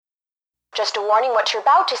Just a warning, what you're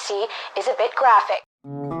about to see is a bit graphic.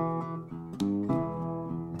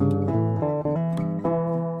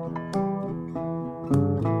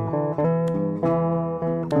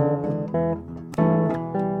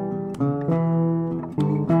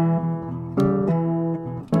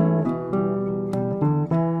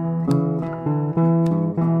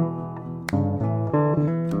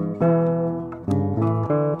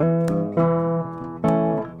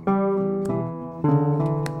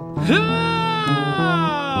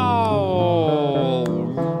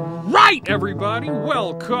 Everybody,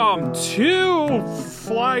 welcome to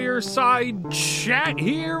Flyerside Chat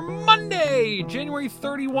here, Monday, January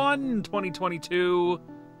 31, 2022.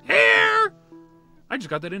 Here! I just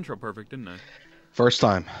got that intro perfect, didn't I? First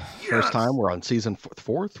time. Yes! First time. We're on season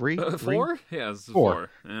four, three? Four? Yeah, this is four.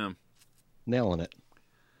 Yeah. Nailing it.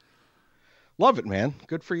 Love it, man.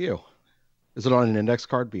 Good for you. Is it on an index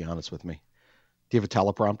card? Be honest with me. Do you have a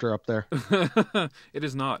teleprompter up there? It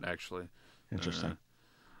is not, actually. Interesting.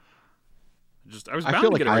 I was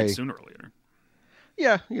bound to get it right sooner or later.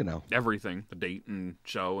 Yeah, you know. Everything. The date and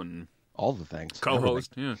show and... all the things.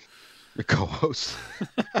 Co-host, everything. Yeah. The co-host.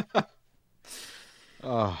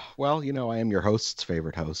 Well, you know, I am your host's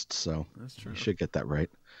favorite host, so that's true. You should get that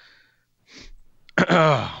right.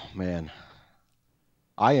 Oh, man.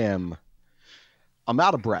 I'm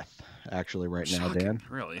out of breath, actually, right now, Dan.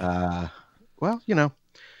 Really? Well, you know.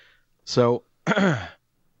 So,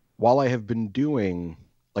 while I have been doing...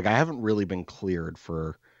 like, I haven't really been cleared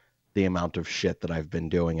for the amount of shit that I've been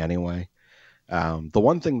doing anyway. The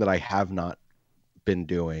one thing that I have not been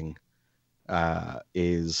doing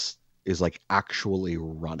is like actually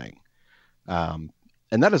running. And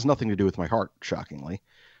that has nothing to do with my heart, shockingly.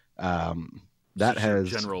 That has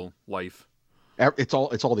general life. It's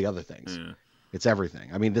all the other things. Yeah. It's everything.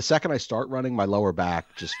 I mean, the second I start running, my lower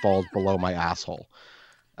back just falls below my asshole.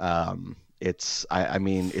 It's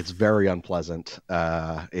very unpleasant.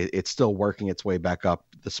 It's still working its way back up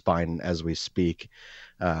the spine as we speak.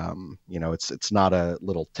 You know, it's not a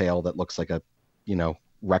little tail that looks like a, you know,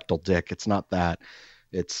 rectal dick. It's not that.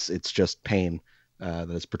 It's just pain that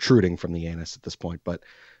is protruding from the anus at this point. But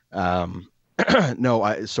no,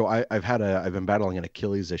 I've been battling an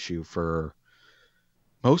Achilles issue for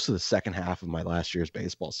most of the second half of my last year's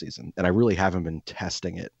baseball season, and I really haven't been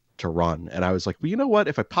testing it to run. And I was like, well, you know what?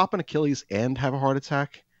 If I pop an Achilles and have a heart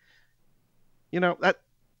attack, you know, that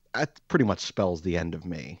pretty much spells the end of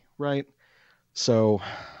me, right? So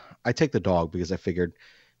I take the dog because I figured,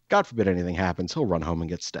 God forbid anything happens, he'll run home and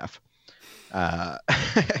get Steph. But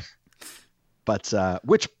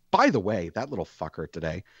which, by the way, that little fucker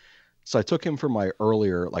today. So I took him for I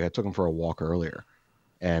took him for a walk earlier,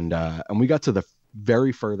 and we got to the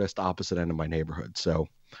very furthest opposite end of my neighborhood. So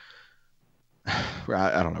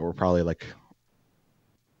I don't know, we're probably like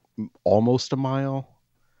almost a mile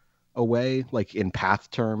away, like in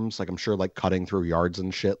path terms. Like, I'm sure, like, cutting through yards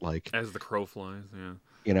and shit, like as the crow flies. Yeah,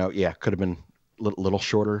 you know, yeah, could have been little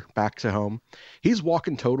shorter back to home. He's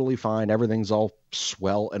walking totally fine, everything's all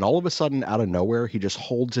swell, and all of a sudden, out of nowhere, he just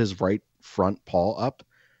holds his right front paw up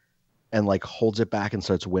and like holds it back and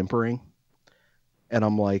starts whimpering. And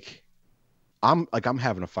I'm I'm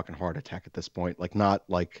having a fucking heart attack at this point. Like, not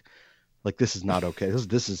like this is not okay.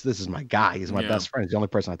 This is my guy. He's my best friend. He's the only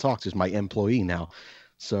person I talk to. He's my employee now.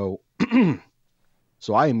 So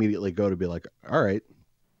so I immediately go to be like, all right,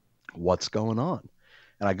 what's going on?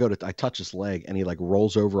 And I touch his leg, and he like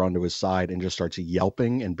rolls over onto his side and just starts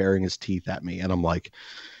yelping and baring his teeth at me. And I'm like,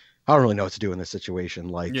 I don't really know what to do in this situation.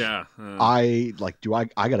 Like, I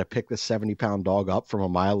got to pick this 70-pound dog up from a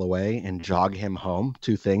mile away and jog him home.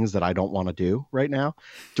 Two things that I don't want to do right now.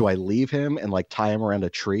 Do I leave him and like tie him around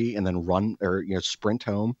a tree and then run, or, you know, sprint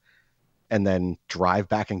home and then drive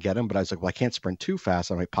back and get him? But I was like, well, I can't sprint too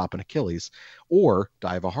fast. I might pop an Achilles. Or do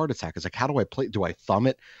I have a heart attack? It's like, how do I play? Do I thumb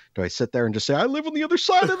it? Do I sit there and just say, I live on the other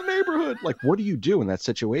side of the neighborhood? Like, what do you do in that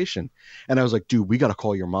situation? And I was like, dude, we got to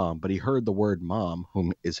call your mom. But he heard the word mom,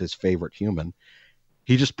 whom is his favorite human.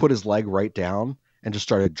 He just put his leg right down and just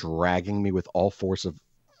started dragging me with all force of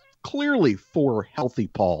clearly 4 healthy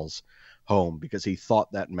paws home, because he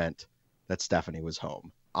thought that meant that Stephanie was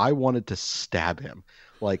home. I wanted to stab him.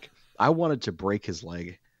 Like, I wanted to break his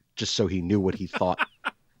leg just so he knew what he thought.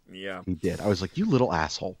 Yeah, he did. I was like, you little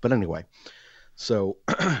asshole. But anyway, so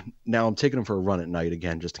now I'm taking him for a run at night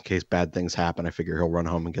again, just in case bad things happen. I figure he'll run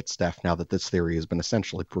home and get Steph now that this theory has been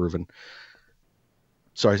essentially proven.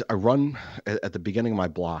 So I run at the beginning of my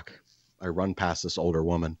block. I run past this older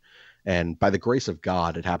woman, and by the grace of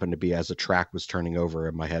God, it happened to be as a track was turning over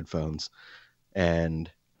in my headphones. And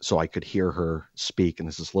so I could hear her speak, and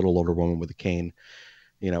there's this little older woman with a cane,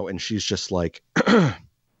 you know, and she's just like,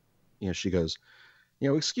 she goes,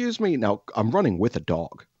 excuse me. Now I'm running with a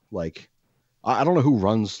dog. Like, I don't know who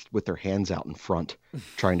runs with their hands out in front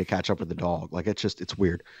trying to catch up with the dog. Like, it's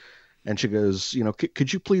weird. And she goes,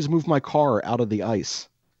 could you please move my car out of the ice?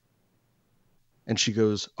 And she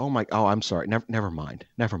goes, oh, I'm sorry. Never mind.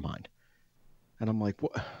 And I'm like,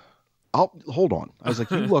 what? Hold on. I was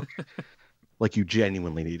like, you look like you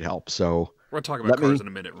genuinely need help. So we'll talk about cars in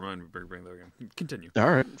a minute. Bring that again. Continue.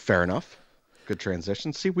 All right. Fair enough. Good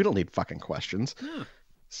transition. See, we don't need fucking questions. Yeah.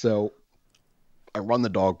 So I run the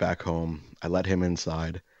dog back home. I let him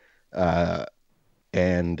inside.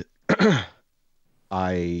 And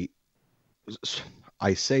I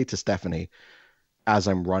say to Stephanie as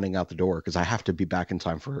I'm running out the door, because I have to be back in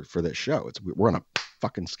time for this show. We're on a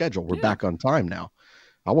fucking schedule. We're back on time now.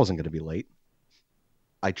 I wasn't going to be late.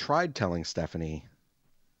 I tried telling Stephanie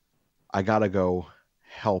I got to go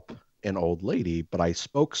help an old lady, but I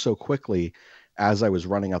spoke so quickly as I was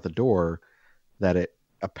running out the door that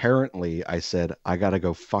apparently I said, I got to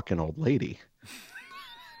go fuck an old lady.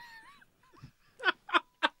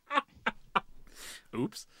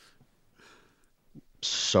 Oops.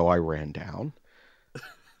 So I ran down.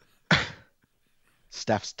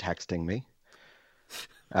 Steph's texting me.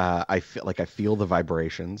 I feel the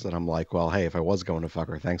vibrations, and I'm like, well, hey, if I was going to fuck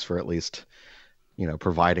her, thanks for at least,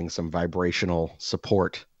 providing some vibrational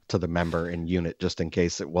support to the member in unit, just in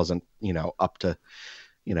case it wasn't, up to,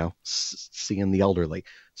 seeing the elderly.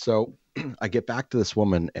 So I get back to this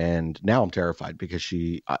woman, and now I'm terrified because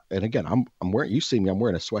and again, I'm wearing, you see me, I'm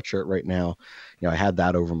wearing a sweatshirt right now. I had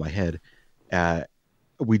that over my head.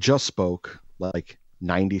 We just spoke like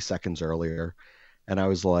 90 seconds earlier, and I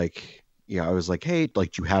was like, hey,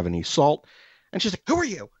 like, do you have any salt? And she's like, who are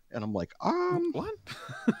you? And I'm like, what?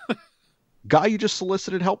 Guy you just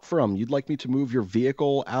solicited help from. You'd like me to move your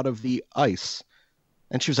vehicle out of the ice.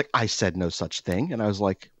 And she was like, I said no such thing. And I was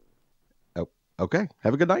like, oh, okay,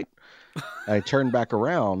 have a good night. I turn back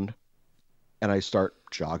around and I start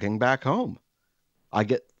jogging back home. I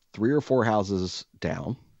get 3 or 4 houses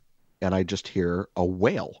down and I just hear a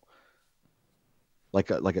wail,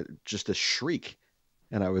 just a shriek.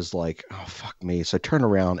 And I was like, oh, fuck me. So I turn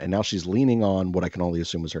around, and now she's leaning on what I can only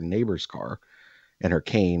assume was her neighbor's car. And her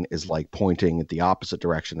cane is like pointing at the opposite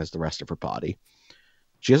direction as the rest of her body.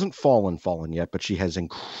 She hasn't fallen yet, but she has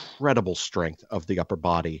incredible strength of the upper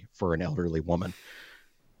body for an elderly woman.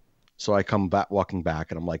 So I come back, walking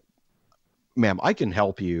back, and I'm like, ma'am, I can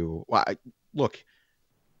help you. Well, look,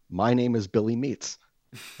 my name is Billy Meats.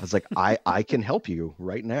 I was like, I can help you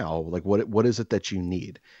right now. Like, what is it that you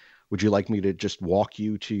need? Would you like me to just walk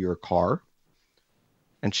you to your car?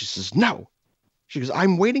 And she says, no. She goes,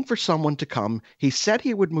 I'm waiting for someone to come. He said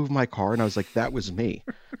he would move my car. And I was like, that was me.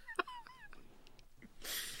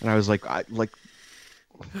 And I was like,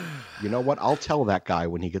 you know what? I'll tell that guy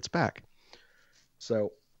when he gets back.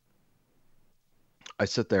 So I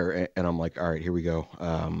sit there and I'm like, all right, here we go.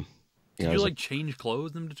 Did you change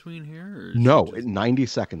clothes in between here? Or no, in 90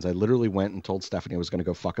 seconds. I literally went and told Stephanie I was going to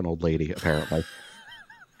go fuck an old lady, apparently.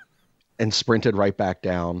 And sprinted right back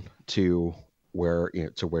down to where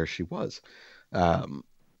she was.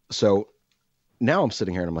 So now I'm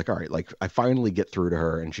sitting here and I'm like, all right, like, I finally get through to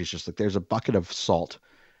her, and she's just like, there's a bucket of salt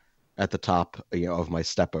at the top, of my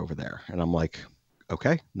step over there. And I'm like,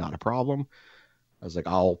 okay, not a problem. I was like,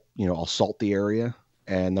 I'll salt the area,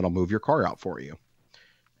 and then I'll move your car out for you.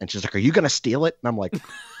 And she's like, are you going to steal it? And I'm like,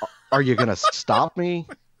 are you going to stop me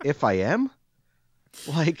if I am?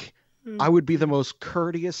 Like, I would be the most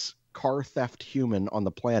courteous car theft human on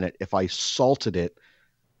the planet if I salted it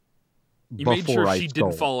you made sure she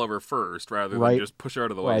didn't fall over first rather than just push her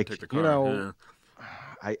out of the way and take the car.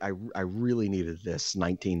 I really needed this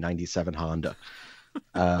 1997 Honda.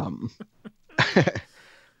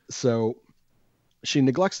 So she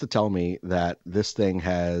neglects to tell me that this thing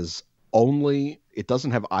it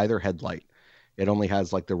doesn't have either headlight. It only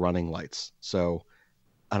has like the running lights. So,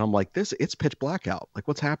 and I'm like, it's pitch black out. Like,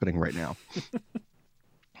 what's happening right now?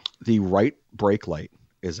 The right brake light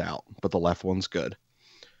is out, but the left one's good.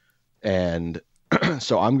 And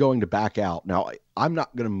so I'm going to back out. Now, I'm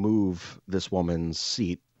not going to move this woman's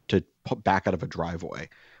seat to back out of a driveway,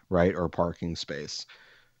 right, or a parking space.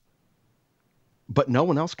 But no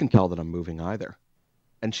one else can tell that I'm moving either.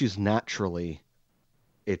 And she's naturally,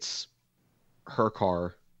 it's her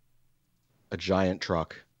car, a giant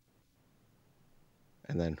truck,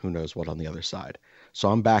 and then who knows what on the other side.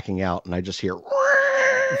 So I'm backing out, and I just hear...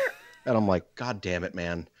 And I'm like, God damn it,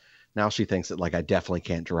 man. Now she thinks that, like, I definitely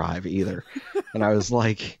can't drive either. And I was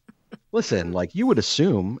like, listen, like, you would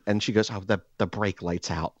assume. And she goes, oh, the brake light's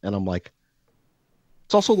out. And I'm like,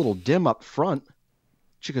 it's also a little dim up front.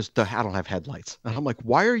 She goes, I don't have headlights. And I'm like,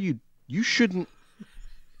 why are you you shouldn't.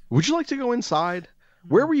 Would you like to go inside?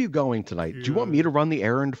 Where were you going tonight? Do you want me to run the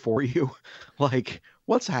errand for you? Like,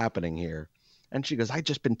 what's happening here? And she goes, I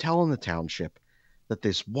just been telling the township that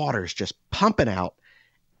this water's just pumping out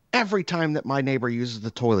every time that my neighbor uses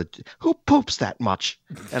the toilet. Who poops that much?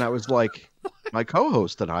 And I was like, my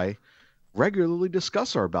co-host and I regularly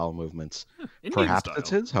discuss our bowel movements. Indian Perhaps style. It's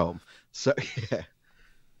his home. So, yeah.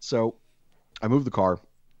 So I move the car.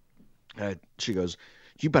 She goes,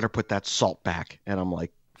 you better put that salt back. And I'm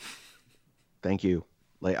like, thank you.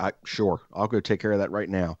 Like, sure, I'll go take care of that right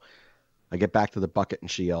now. I get back to the bucket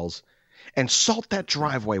and she yells, and salt that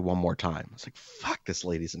driveway one more time. I was like, fuck, this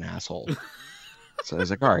lady's an asshole. So I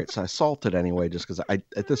was like, all right. So I salted anyway, just because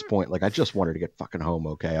at this point, like, I just want her to get fucking home.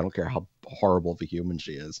 Okay. I don't care how horrible of a human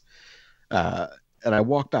she is. And I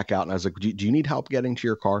walked back out and I was like, do you need help getting to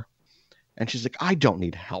your car? And she's like, I don't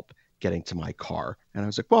need help getting to my car. And I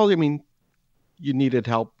was like, well, I mean, you needed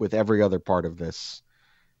help with every other part of this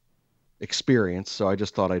experience. So I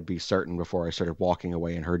just thought I'd be certain before I started walking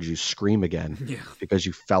away and heard you scream again because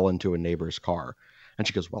you fell into a neighbor's car. And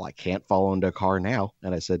she goes, well, I can't fall into a car now.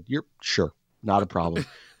 And I said, you're sure. Not a problem.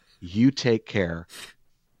 You take care.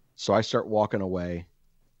 So I start walking away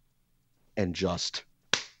and just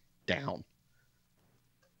down.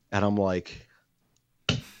 And I'm like,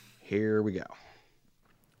 here we go.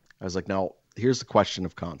 I was like, now, here's the question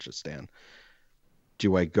of conscience, Dan.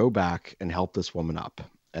 Do I go back and help this woman up?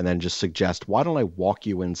 And then just suggest, why don't I walk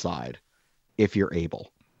you inside if you're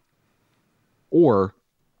able? Or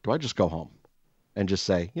do I just go home and just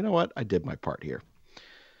say, you know what? I did my part here.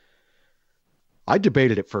 I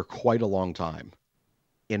debated it for quite a long time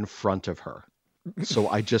in front of her. So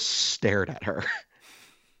I just stared at her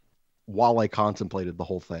while I contemplated the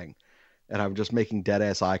whole thing. And I'm just making dead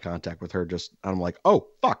ass eye contact with her. I'm like, oh,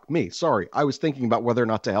 fuck me. Sorry. I was thinking about whether or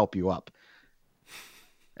not to help you up.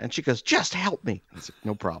 And she goes, just help me. I was like,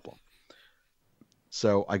 no problem.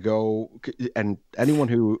 So I go, and anyone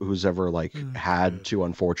who's ever like had to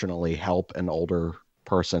unfortunately help an older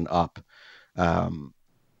person up,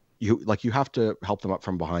 you have to help them up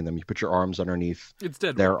from behind them. You put your arms underneath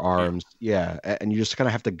their arms. Yeah. And you just kind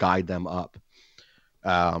of have to guide them up.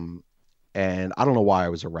 And I don't know why I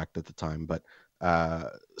was erect at the time, but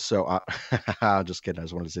so just kidding. I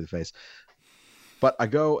just wanted to see the face. But I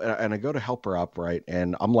go and I go to help her up, right?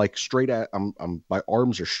 And I'm like my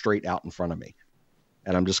arms are straight out in front of me.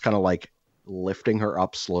 And I'm just kind of like lifting her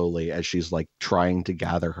up slowly as she's like trying to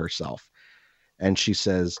gather herself. And she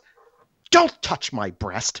says, don't touch my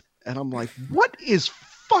breast. And I'm like, what is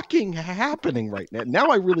fucking happening right now? Now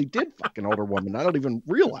I really did fuck an older woman. I don't even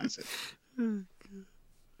realize it.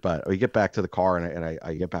 But we get back to the car and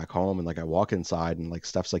I get back home and like I walk inside and like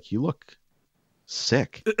Steph's like, you look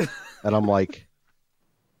sick. And I'm like,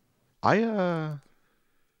 I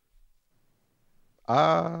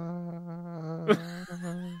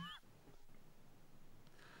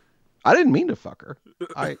didn't mean to fuck her.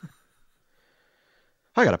 I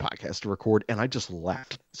got a podcast to record and I just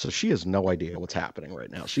left. So she has no idea what's happening right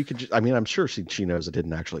now. She could just, I mean, I'm sure she knows I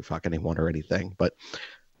didn't actually fuck anyone or anything, but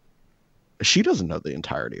she doesn't know the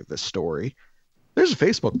entirety of this story. There's a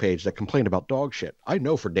Facebook page that complained about dog shit. I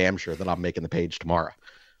know for damn sure that I'm making the page tomorrow.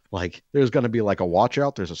 Like, there's going to be like a watch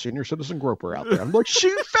out. There's a senior citizen groper out there. I'm like,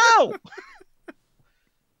 she fell.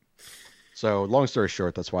 So long story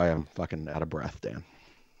short, that's why I'm fucking out of breath, Dan.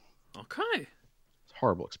 Okay. It's a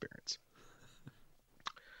horrible experience.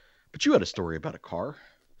 But you had a story about a car.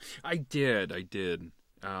 I did. Lay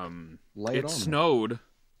it on snowed.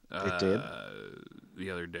 It did. The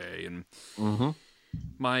other day, and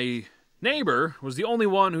my neighbor was the only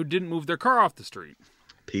one who didn't move their car off the street.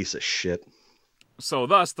 Piece of shit. So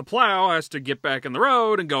thus, the plow has to get back in the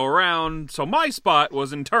road and go around. So my spot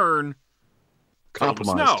was in turn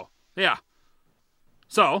compromised. Snow. Yeah.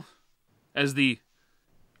 So, as the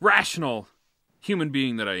rational human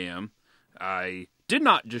being that I am, I did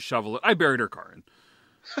not just shovel it. I buried her car in.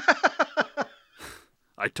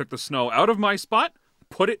 I took the snow out of my spot,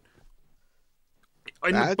 put it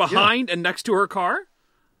behind and next to her car.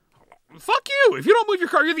 Fuck you! If you don't move your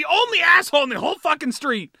car, you're the only asshole in the whole fucking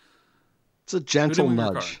street. It's a gentle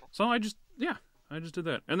nudge. So I just did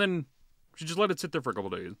that. And then she just let it sit there for a couple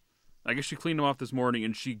days. I guess she cleaned them off this morning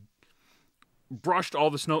and she brushed all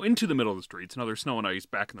the snow into the middle of the streets. Now there's snow and ice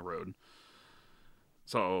back in the road.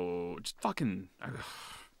 So just fucking,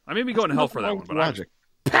 I may be going to hell for that one, but I'm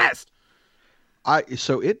pissed. All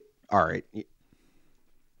right.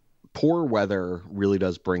 Poor weather really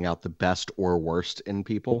does bring out the best or worst in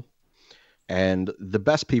people. And the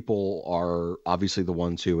best people are obviously the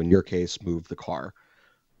ones who, in your case, move the car.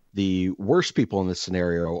 The worst people in this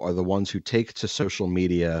scenario are the ones who take to social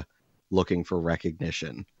media looking for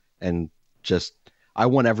recognition and just I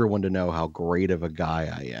want everyone to know how great of a guy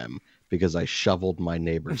I am because I shoveled my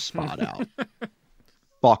neighbor's spot out.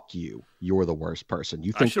 Fuck you. You're the worst person.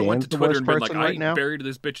 You I think should have went Dan's to the Twitter worst and been person like, right I now? buried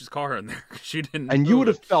this bitch's car in there. She didn't. And you move would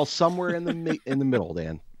have it. fell somewhere in the middle,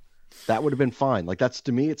 Dan. That would have been fine. Like that's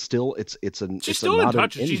to me, it's still it's She's it's still in not an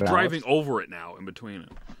touch. And she's imbalance. driving over it now in between it.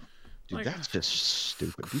 Dude, Like, that's just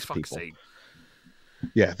stupid. for These fuck's people. sake.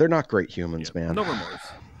 Yeah, they're not great humans, Yeah, man. no remorse.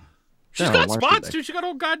 She's No, got why should spots, they? dude. She got a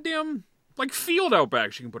whole goddamn like field out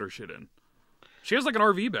back. She can put her shit in. She has like an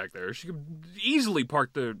RV back there. She could easily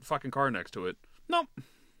park the fucking car next to it. Nope.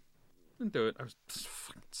 Didn't do it. I was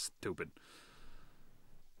fucking stupid.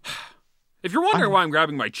 If you're wondering why I'm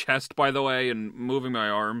grabbing my chest, by the way, and moving my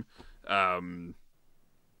arm, I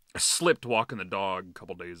slipped walking the dog a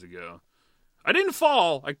couple days ago. I didn't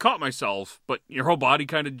fall. I caught myself, but your whole body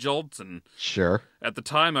kind of jolts, and Sure. at the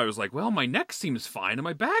time I was like, well, my neck seems fine and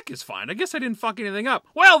my back is fine. I guess I didn't fuck anything up.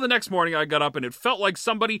 Well, the next morning I got up and it felt like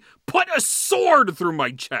somebody put a sword through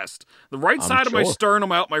my chest. The right I'm side of my sure.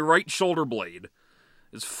 sternum out my right shoulder blade.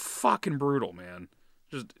 It's fucking brutal, man.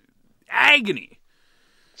 Just agony.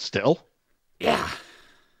 Still? Yeah.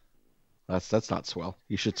 That's not swell.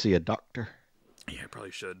 You should see a doctor. Yeah, I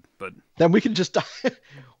probably should, but Then we could just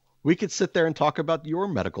we could sit there and talk about your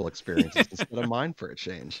medical experiences instead of mine for a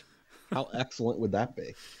change. How excellent would that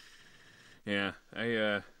be? yeah,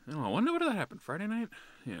 I don't know. I wonder what that happened Friday night.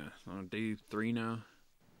 Yeah, on day 3 now.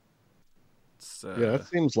 It's Yeah, that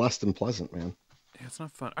seems less than pleasant, man. yeah, it's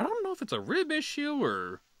not fun. I don't know if it's a rib issue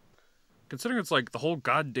or considering it's like the whole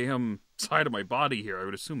goddamn side of my body here. I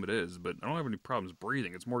would assume it is, but I don't have any problems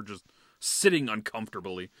breathing. It's more just sitting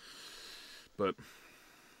uncomfortably. But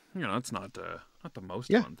you know, it's not the most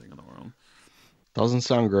Yeah. fun thing in the world. Doesn't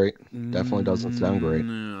sound great. Definitely doesn't sound great.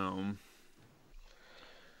 No.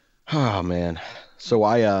 Oh man. So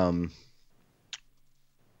I've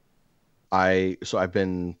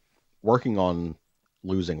been working on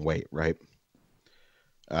losing weight, right?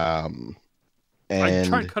 I try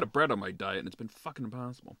And and cut a bread on my diet, and it's been fucking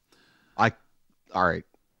impossible. all right.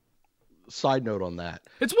 Side note on that.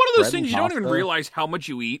 It's one of those Bread and things you don't even pasta. realize how much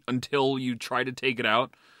you eat until you try to take it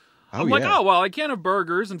out. Oh I'm like, yeah. oh, well, I can't have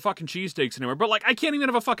burgers and fucking cheesesteaks anymore, but like, I can't even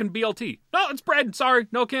have a fucking BLT. No, it's bread. Sorry.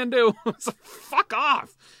 No can do. It's like, fuck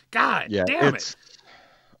off. God Yeah, damn it's it.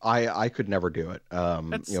 I could never do it.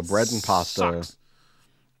 That You know, bread and pasta sucks.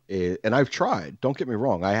 and I've tried. Don't get me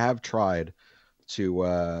wrong. I have tried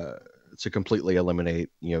to completely eliminate,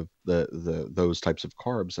 you know, the those types of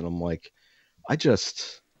carbs, and I'm like, I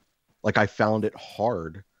just like I found it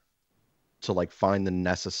hard to like find the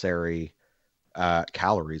necessary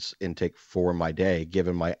calories intake for my day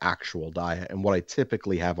given my actual diet and what I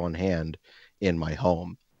typically have on hand in my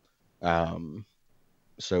home.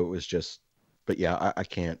 So it was just, but yeah, I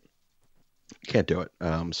can't do it.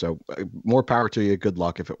 So more power to you. Good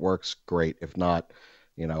luck. If it works, great. If not,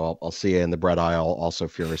 you know, I'll see you in the bread aisle, also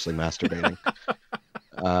furiously masturbating.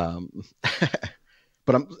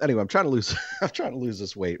 But I'm trying to lose, I'm trying to lose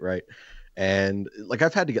this weight. Right. And like,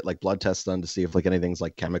 I've had to get like blood tests done to see if like anything's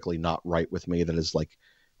like chemically not right with me that is like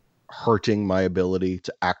hurting my ability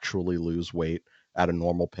to actually lose weight at a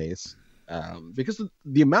normal pace. Because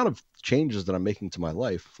the amount of changes that I'm making to my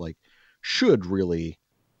life, like, should really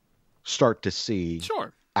start to see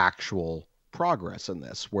Sure. actual progress in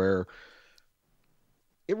this, where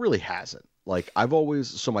it really hasn't. Like, I've always,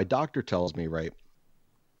 so my doctor tells me, right?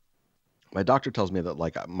 My doctor tells me that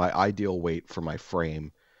like my ideal weight for my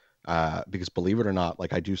frame, because believe it or not,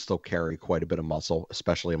 like I do still carry quite a bit of muscle,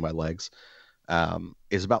 especially in my legs,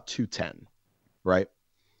 is about 210, right?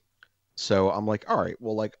 So I'm like, all right,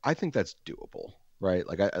 well, like I think that's doable, right?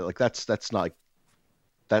 Like I like that's not like,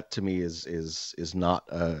 that to me is not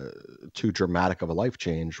too dramatic of a life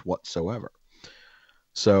change whatsoever.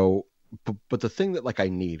 So, but the thing that like I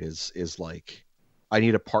need is like I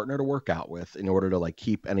need a partner to work out with in order to like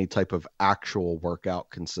keep any type of actual workout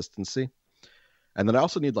consistency. And then I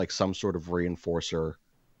also need like some sort of reinforcer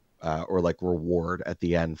or like reward at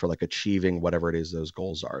the end for like achieving whatever it is those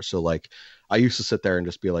goals are. So like I used to sit there and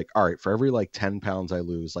just be like, all right, for every like 10 pounds I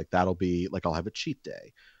lose, like that'll be like, I'll have a cheat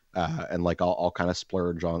day. And like I'll kind of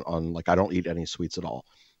splurge on like I don't eat any sweets at all.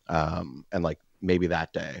 And like maybe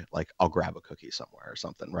that day, like I'll grab a cookie somewhere or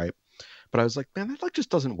something, right? But I was like, man, that like just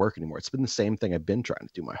doesn't work anymore. It's been the same thing I've been trying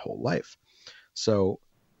to do my whole life. So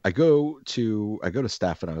I go to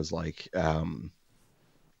Steph and I was like,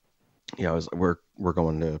 you know, we're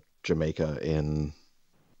going to Jamaica in,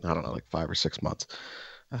 I don't know, like 5 or 6 months.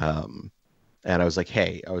 And I was like,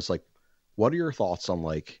 hey, I was like, what are your thoughts on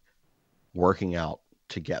like working out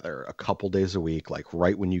together a couple days a week, like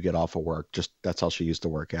right when you get off of work. Just that's how she used to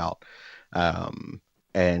work out.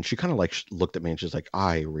 And she kind of like looked at me and she's like,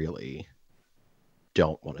 I really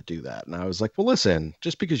don't want to do that. And I was like, well, listen,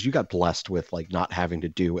 just because you got blessed with like not having to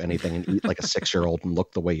do anything and eat like a 6-year-old and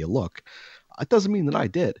look the way you look, it doesn't mean that I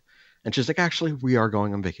did. And she's like, actually, we are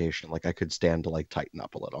going on vacation. Like I could stand to like tighten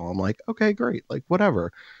up a little. I'm like, okay, great. Like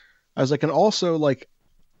whatever. I was like, and also like,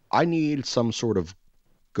 I need some sort of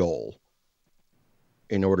goal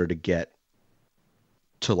in order to get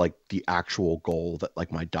to like the actual goal that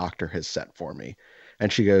like my doctor has set for me.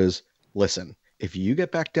 And she goes, listen, if you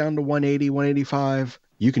get back down to 180, 185,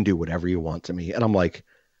 you can do whatever you want to me. And I'm like,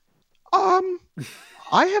 I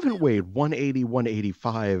haven't weighed 180,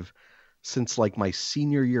 185 since like my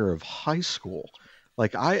senior year of high school.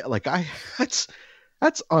 That's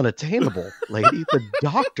unattainable, lady, the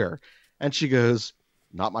doctor. And she goes,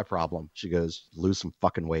 not my problem. She goes, lose some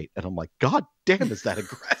fucking weight. And I'm like, God damn, is that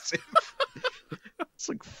aggressive? It's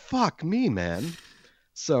like, fuck me, man.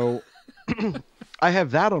 So I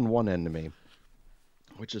have that on one end of me,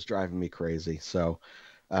 which is driving me crazy. So,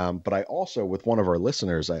 but I also, with one of our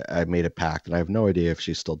listeners, I made a pact, and I have no idea if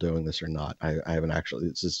she's still doing this or not. I haven't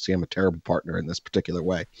actually, I'm a terrible partner in this particular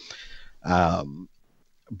way.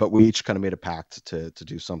 But we each kind of made a pact to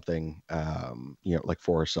do something, like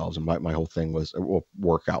for ourselves. And my whole thing was, well,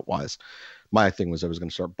 workout wise, my thing was I was going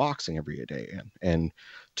to start boxing every day. And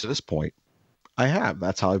to this point, I have.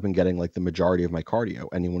 That's how I've been getting like the majority of my cardio.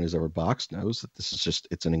 Anyone who's ever boxed knows that this is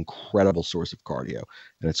it's an incredible source of cardio,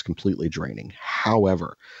 and it's completely draining.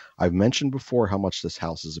 However, I've mentioned before how much this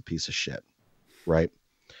house is a piece of shit, right?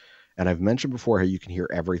 And I've mentioned before how you can hear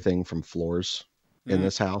everything from floors in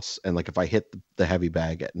this house. And like if I hit the heavy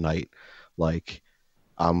bag at night, like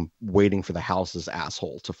I'm waiting for the house's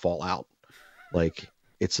asshole to fall out. Like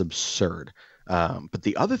it's absurd. But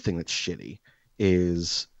the other thing that's shitty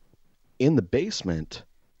is in the basement,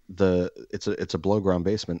 it's a below ground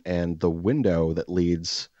basement, and the window that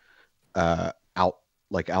leads out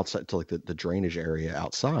like outside to like the drainage area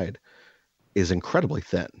outside is incredibly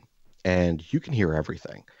thin, and you can hear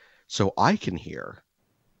everything. So I can hear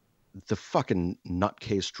the fucking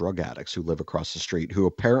nutcase drug addicts who live across the street, who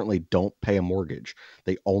apparently don't pay a mortgage.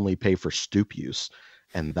 They only pay for stoop use,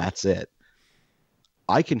 and that's it.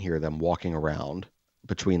 I can hear them walking around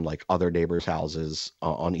between like other neighbors' houses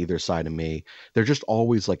on either side of me. They're just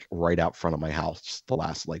always like right out front of my house the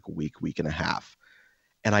last like week and a half.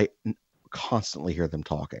 And I constantly hear them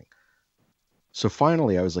talking. So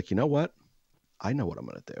finally I was like, you know what? I know what I'm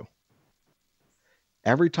going to do.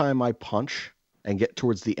 Every time I punch and get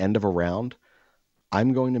towards the end of a round,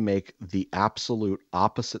 I'm going to make the absolute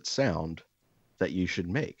opposite sound that you should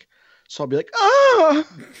make. So I'll be like, ah,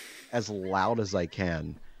 as loud as I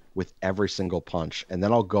can with every single punch. And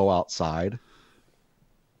then I'll go outside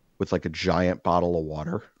with like a giant bottle of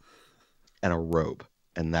water and a robe.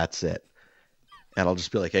 And that's it. And I'll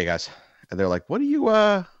just be like, hey guys. And they're like, what are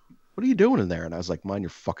you doing in there? And I was like, mind your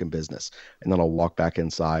fucking business. And then I'll walk back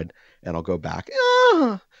inside and I'll go back.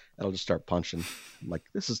 Ah! And I'll just start punching. I'm like,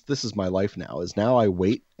 this is my life now. Is now I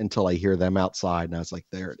wait until I hear them outside. And I was like,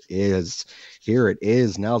 there it is. Here it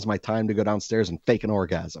is. Now's my time to go downstairs and fake an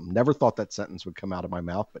orgasm. Never thought that sentence would come out of my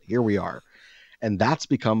mouth, but here we are. And that's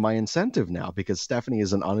become my incentive now, because Stephanie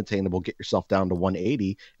is an unattainable, get yourself down to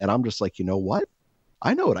 180. And I'm just like, you know what?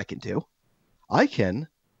 I know what I can do. I can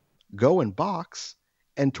go and box,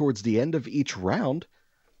 and towards the end of each round,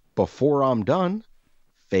 before I'm done,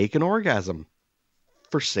 fake an orgasm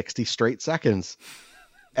for 60 straight seconds,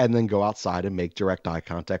 and then go outside and make direct eye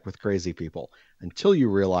contact with crazy people, until you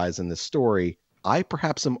realize in this story, I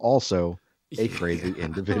perhaps am also a crazy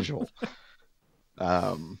individual.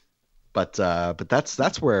 But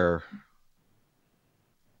that's where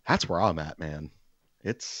I'm at, man.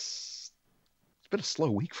 It's been a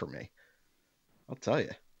slow week for me, I'll tell you.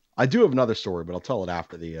 I do have another story, but I'll tell it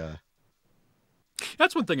after the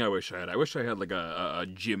That's one thing I wish I had. I wish I had like a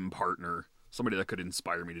gym partner, somebody that could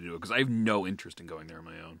inspire me to do it, because I have no interest in going there on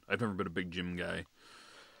my own. I've never been a big gym guy.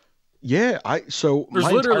 Yeah, there's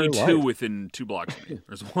literally two within 2 blocks of me.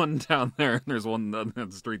 There's one down there, and there's one on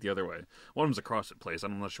the street the other way. One of them's a CrossFit place.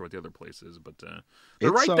 I'm not sure what the other place is, but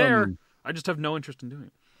they're right there. I just have no interest in doing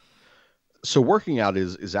it. So working out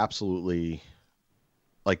is absolutely,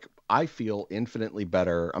 like, I feel infinitely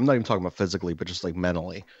better. I'm not even talking about physically, but just like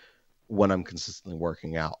mentally, when I'm consistently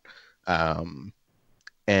working out.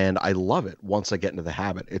 And I love it once I get into the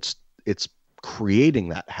habit. It's creating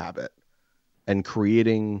that habit and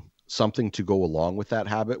creating something to go along with that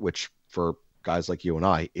habit, which for guys like you and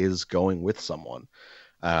I is going with someone.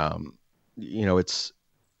 It's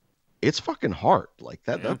it's fucking hard. Like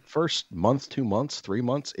that, Yeah. that first month, 2 months, 3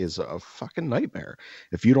 months is a fucking nightmare.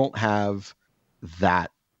 If you don't have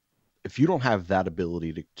that, if you don't have that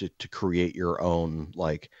ability to create your own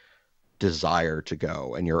like desire to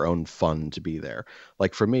go and your own fun to be there.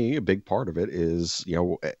 Like for me, a big part of it is,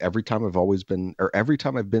 every time I've always been, or every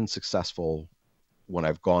time I've been successful when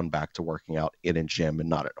I've gone back to working out in a gym and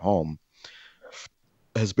not at home,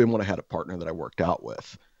 has been when I had a partner that I worked out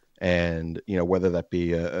with. And, whether that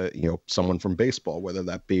be, someone from baseball, whether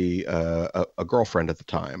that be a girlfriend at the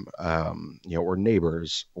time, or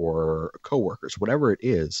neighbors or coworkers, whatever it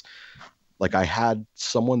is, like I had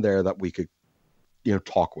someone there that we could,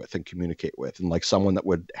 talk with and communicate with, and like someone that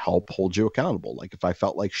would help hold you accountable. Like if I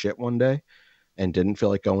felt like shit one day and didn't feel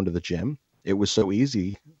like going to the gym, it was so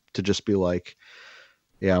easy to just be like,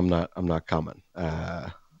 yeah, I'm not coming,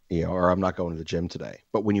 or I'm not going to the gym today.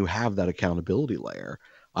 But when you have that accountability layer,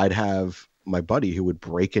 I'd have my buddy who would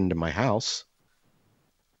break into my house,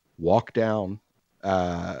 walk down,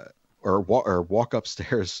 or walk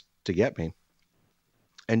upstairs to get me,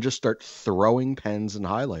 and just start throwing pens and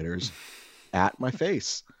highlighters at my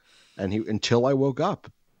face, and until I woke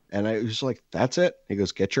up. And I was like, that's it. He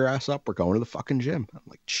goes, get your ass up, we're going to the fucking gym. I'm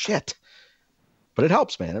like, shit. But it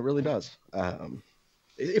helps, man. It really does.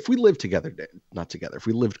 If we lived together, not together, if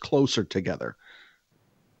we lived closer together,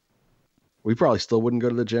 we probably still wouldn't go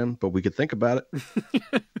to the gym, but we could think about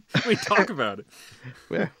it. We talk about it.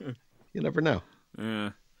 Yeah, you never know. Yeah.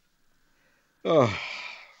 Oh,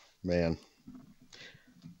 man.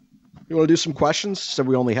 You want to do some questions? So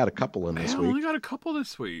we only had a couple in this Yeah, week. we only got a couple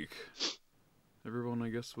this week. Everyone, I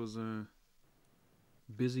guess, was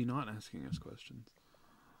busy not asking us questions.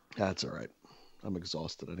 That's all right. I'm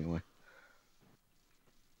exhausted anyway.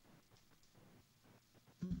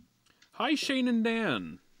 Hi, Shane and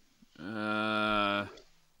Dan.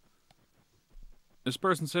 This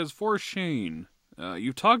person says, for Shane,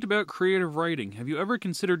 you've talked about creative writing. Have you ever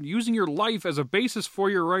considered using your life as a basis for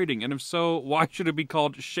your writing? And if so, why should it be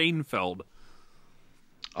called Shanefeld?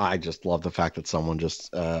 I just love the fact that someone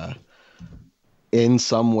just, in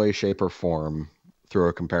some way, shape, or form, threw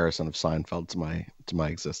a comparison of Seinfeld to my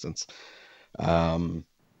existence.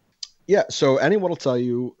 Yeah, so anyone will tell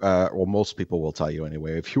you, well, most people will tell you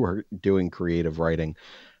anyway, if you are doing creative writing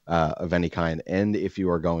of any kind, and if you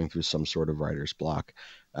are going through some sort of writer's block,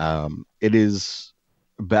 it is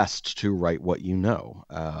best to write what you know,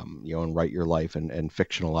 and write your life and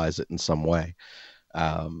fictionalize it in some way.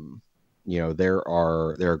 There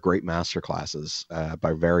are great master classes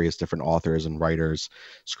by various different authors and writers,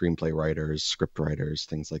 screenplay writers, script writers,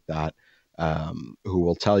 things like that, who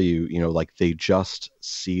will tell you, like they just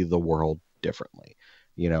see the world differently.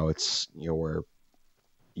 It's, where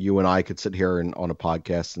you and I could sit here on a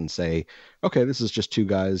podcast and say, okay, this is just two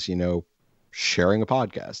guys, sharing a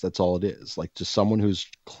podcast. That's all it is. Like, to someone who's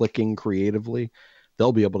clicking creatively,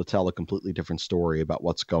 they'll be able to tell a completely different story about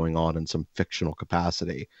what's going on in some fictional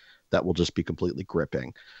capacity that will just be completely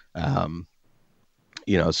gripping.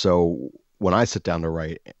 So when I sit down to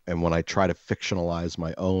write and when I try to fictionalize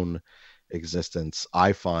my own existence,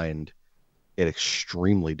 I find it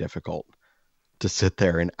extremely difficult to sit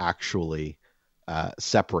there and actually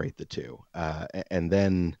separate the two. And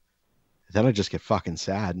then I just get fucking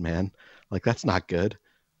sad, man. Like, that's not good.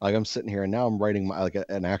 Like, I'm sitting here and now I'm writing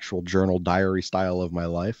an actual journal diary style of my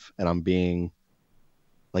life, and I'm being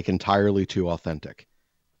like entirely too authentic.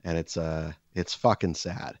 And it's fucking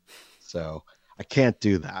sad. So I can't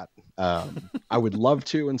do that. I would love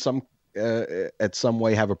to in some at some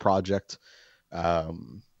way have a project,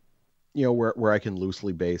 where I can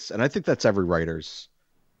loosely base. And I think that's every writer's,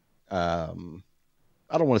 I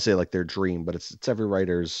don't want to say like their dream, but it's every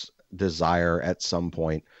writer's desire at some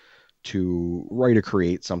point to write or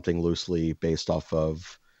create something loosely based off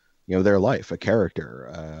of, their life, a character,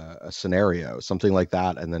 a scenario, something like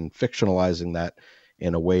that. And then fictionalizing that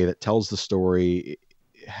in a way that tells the story,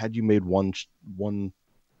 had you made one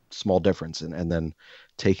small difference, and then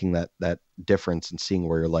taking that difference and seeing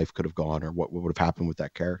where your life could have gone or what would have happened with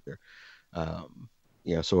that character.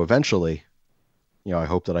 So eventually, I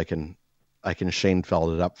hope that I can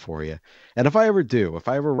Shanefeld it up for you. And if I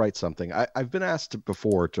ever write something, I've been asked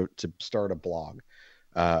before to start a blog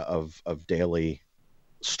of daily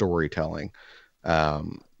storytelling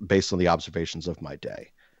based on the observations of my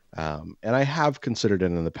day. And I have considered it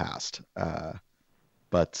in the past,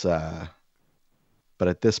 but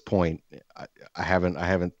at this point, I haven't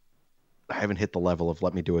hit the level of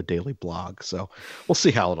let me do a daily blog. So we'll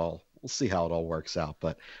see how it all works out.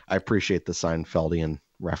 But I appreciate the Seinfeldian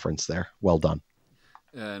reference there. Well done.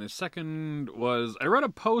 And his second was, I read a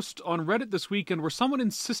post on Reddit this weekend where someone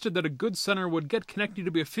insisted that a good center would get Konechny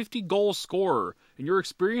to be a 50-goal scorer. In your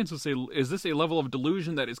experience, is this a level of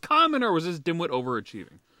delusion that is common, or was this dimwit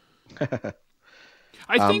overachieving?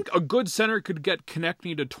 I think a good center could get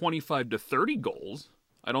Konechny to 25 to 30 goals.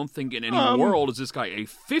 I don't think in any world is this guy a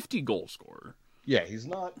 50-goal scorer. Yeah, he's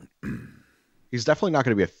not. He's definitely not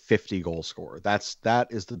going to be a 50-goal scorer. That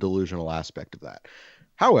is the delusional aspect of that.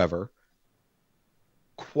 However,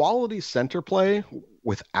 quality center play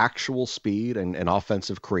with actual speed and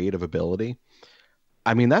offensive creative ability,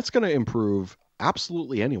 I mean, that's going to improve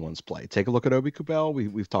absolutely anyone's play. Take a look at Obi Kubel.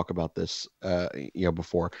 We've talked about this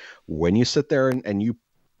before. When you sit there and you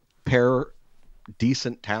pair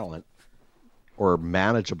decent talent or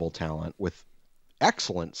manageable talent with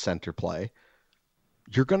excellent center play,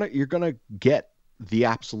 you're gonna get the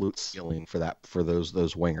absolute ceiling for those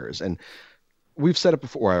wingers. And we've said it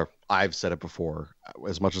before. Or I've said it before.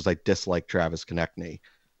 As much as I dislike Travis Konechny,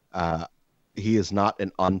 he is not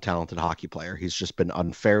an untalented hockey player. He's just been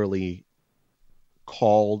unfairly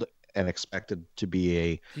called and expected to be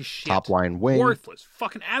a top line wing. Worthless,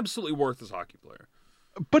 fucking absolutely worthless hockey player.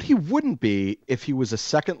 But he wouldn't be if he was a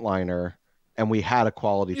second liner and we had a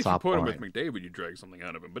quality top line. If you put him with McDavid, you drag something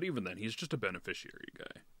out of him. But even then, he's just a beneficiary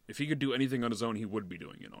guy. If he could do anything on his own, he would be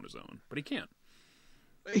doing it on his own. But he can't.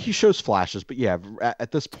 He shows flashes, but yeah,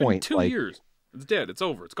 at this point, 2 years, it's dead. It's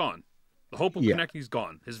over. It's gone. The hope of Konechny's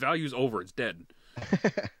gone. His value's over. It's dead.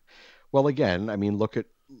 Well, again, I mean, look at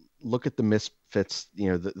the misfits,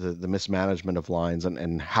 the mismanagement of lines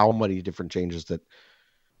and how many different changes that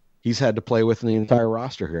he's had to play with in the entire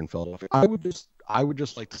roster here in Philadelphia. I would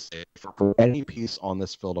just like to say, for any piece on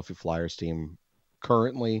this Philadelphia Flyers team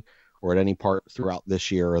currently or at any part throughout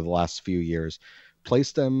this year or the last few years,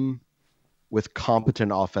 place them with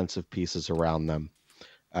competent offensive pieces around them.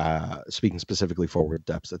 Speaking specifically forward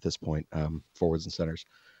depths at this point, forwards and centers.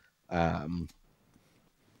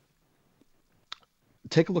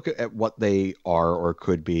 Take a look at what they are or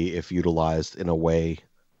could be if utilized in a way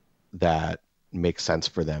that makes sense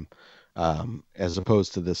for them, as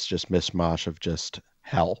opposed to this just mishmash of just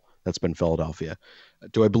hell that's been Philadelphia.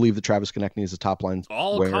 Do I believe that Travis Konechny is a top line?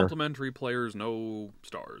 All complimentary players, no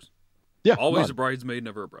stars. Yeah, always a bridesmaid,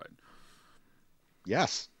 never a bride.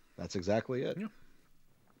 Yes, that's exactly it. Yeah.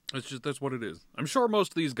 That's what it is. I'm sure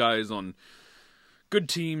most of these guys on good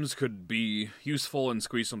teams could be useful and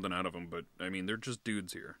squeeze something out of them, but I mean, they're just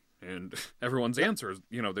dudes here, and everyone's answer is,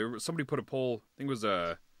 somebody put a poll. I think it was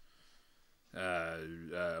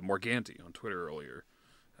Morganti on Twitter earlier.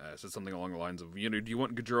 Said something along the lines of, do you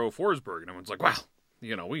want Gaudreau or Forsberg? And everyone's like, wow,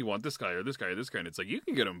 we want this guy or this guy or this guy. And it's like, you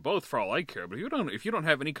can get them both for all I care, but if you don't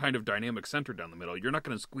have any kind of dynamic center down the middle, you're not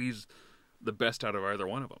going to squeeze the best out of either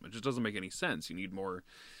one of them. It just doesn't make any sense. You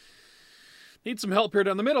need some help here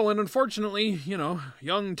down the middle, and unfortunately,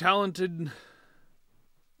 young, talented,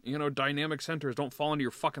 dynamic centers don't fall into your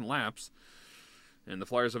fucking laps. And the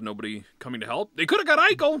Flyers have nobody coming to help. They could have got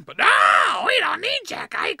Eichel, but no, we don't need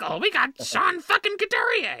Jack Eichel. We got Sean fucking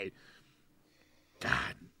Couturier.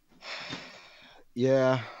 God.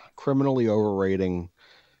 Yeah, criminally overrating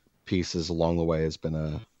pieces along the way has been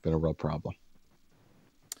a real problem.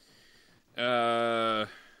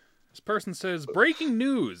 This person says, breaking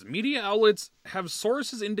news. Media outlets have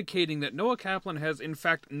sources indicating that Noah Kaplan has, in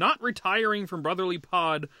fact, not retiring from Brotherly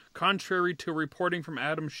Pod, contrary to reporting from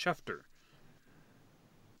Adam Schefter.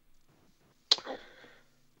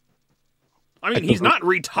 I mean, he's not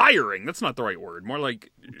retiring. That's not the right word. More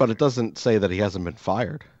like... But it doesn't say that he hasn't been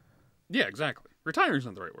fired. Yeah, exactly. Retiring's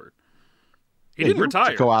not the right word. He didn't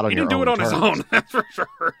retire. Go out on he didn't do it on his own, that's for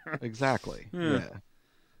sure. Exactly. Yeah.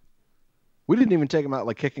 We didn't even take him out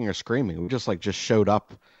like kicking or screaming. We just showed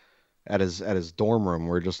up at his dorm room.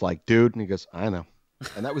 We're just like, dude, and he goes, I know.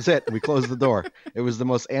 And that was it. We closed the door. It was the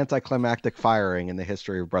most anticlimactic firing in the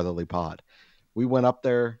history of Brotherly Pod. We went up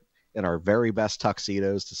there in our very best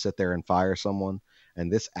tuxedos to sit there and fire someone.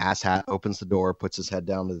 And this asshat opens the door, puts his head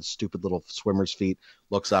down to the stupid little swimmer's feet,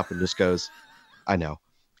 looks up and just goes, I know.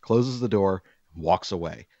 Closes the door, walks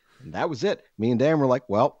away. And that was it. Me and Dan were like,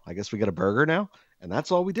 well, I guess we got a burger now. And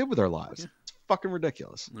that's all we did with our lives. Yeah. It's fucking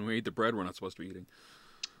ridiculous. And we ate the bread we're not supposed to be eating.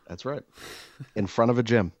 That's right. In front of a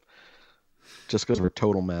gym. Just because we're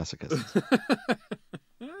total masochists.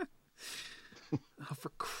 Oh,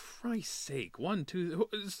 for Christ's sake.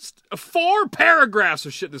 4 paragraphs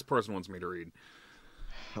of shit this person wants me to read.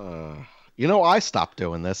 I stopped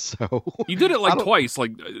doing this, so... You did it twice,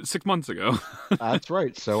 6 months ago. That's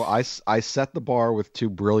right. So I set the bar with 2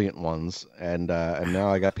 brilliant ones, and now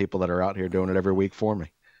I got people that are out here doing it every week for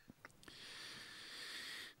me.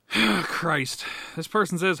 Christ. This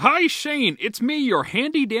person says, "Hi, Shane. It's me, your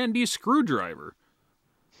handy-dandy screwdriver."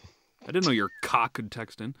 I didn't know your cock could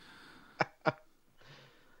text in.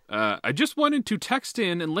 I just wanted to text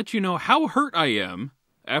in and let you know how hurt I am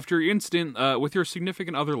after your incident with your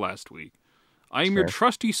significant other last week. I am your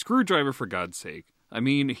trusty screwdriver, for God's sake. I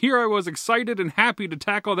mean, here I was excited and happy to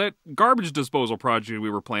tackle that garbage disposal project we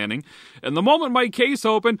were planning, and the moment my case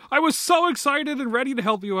opened, I was so excited and ready to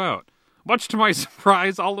help you out. Much to my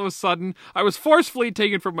surprise, all of a sudden, I was forcefully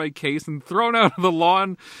taken from my case and thrown out of the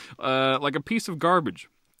lawn like a piece of garbage.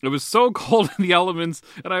 It was so cold in the elements,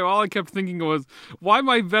 and all I kept thinking was, why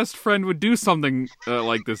my best friend would do something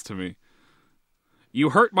like this to me.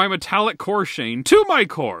 You hurt my metallic core, Shane, to my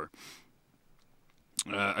core.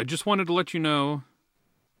 I just wanted to let you know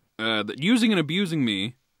that using and abusing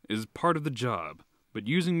me is part of the job, but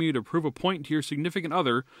using me to prove a point to your significant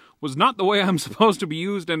other was not the way I'm supposed to be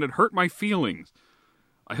used, and it hurt my feelings.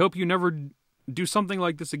 I hope you never do something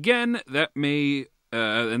like this again.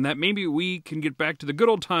 And that maybe we can get back to the good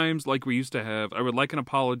old times like we used to have. I would like an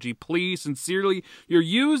apology, please. Sincerely, your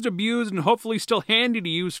used, abused, and hopefully still handy to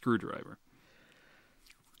use screwdriver.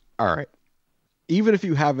 All right. Even if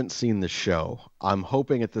you haven't seen the show, I'm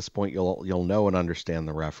hoping at this point you'll know and understand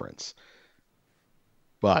the reference.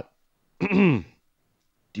 But do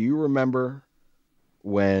you remember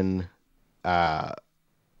when the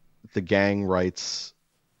gang writes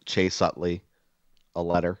Chase Utley a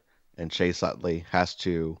letter, and Chase Utley has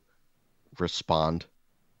to respond,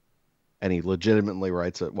 and he legitimately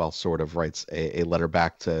writes a letter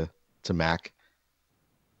back to Mac?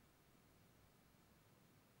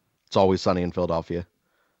 It's Always Sunny in Philadelphia.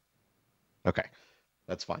 Okay,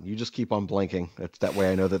 that's fine. You just keep on blinking. That way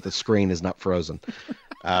I know that the screen is not frozen.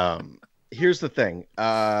 Here's the thing.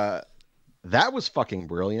 That was fucking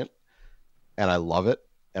brilliant, and I love it,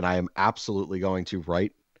 and I am absolutely going to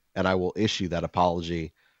write, and I will issue that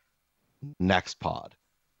apology next pod.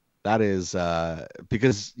 That is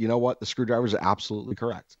because you know what? The screwdrivers are absolutely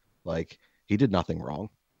correct. Like, he did nothing wrong.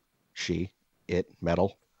 She, it,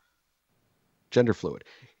 metal, gender fluid.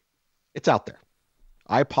 It's out there.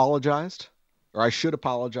 I apologized, or I should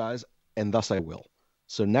apologize, and thus I will.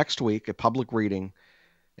 So next week, a public reading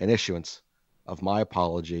and issuance of my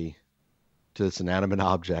apology to this inanimate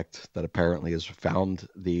object that apparently has found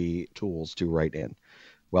the tools to write in.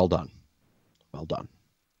 Well done. Well done.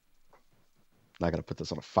 Not going to put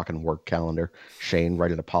this on a fucking work calendar. Shane,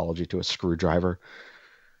 write an apology to a screwdriver.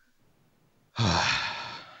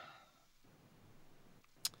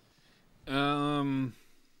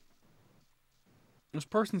 This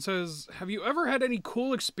person says, have you ever had any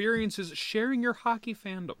cool experiences sharing your hockey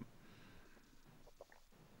fandom?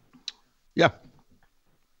 Yeah.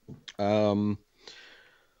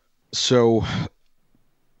 So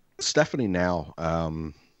Stephanie now,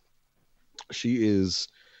 she's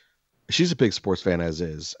a big sports fan as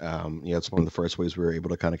is. It's one of the first ways we were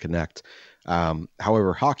able to kind of connect.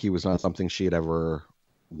 However, hockey was not something she had ever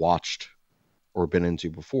watched or been into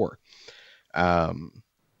before.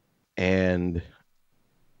 And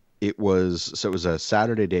it was a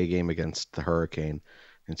Saturday day game against the Hurricane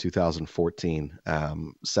in 2014.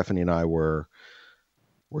 Stephanie and I were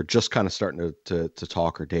just kind of starting to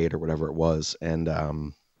talk or date or whatever it was. And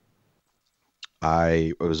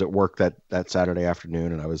I was at work that Saturday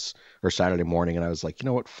afternoon, or Saturday morning, and I was like, you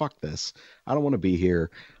know what, fuck this. I don't want to be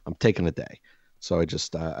here. I'm taking a day. So I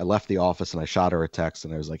just I left the office and I shot her a text,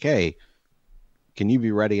 and I was like, hey, can you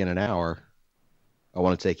be ready in an hour? I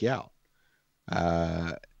want to take you out.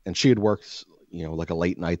 And she had worked, like a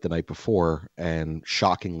late night the night before, and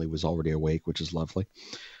shockingly was already awake, which is lovely.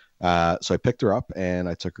 So I picked her up and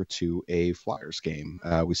I took her to a Flyers game.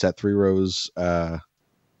 We sat three rows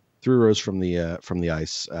from the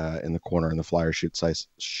ice in the corner in the Flyers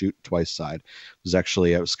shoot twice side. It was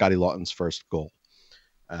actually Scotty Lawton's first goal.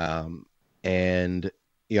 And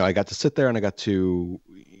I got to sit there and I got to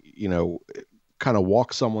kind of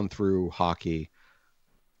walk someone through hockey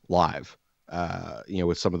live.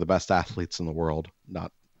 With some of the best athletes in the world,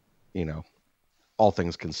 not, all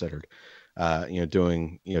things considered,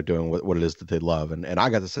 doing what it is that they love. And I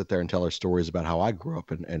got to sit there and tell her stories about how I grew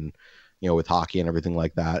up and with hockey and everything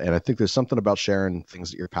like that. And I think there's something about sharing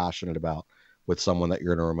things that you're passionate about with someone that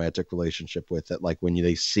you're in a romantic relationship with, that like when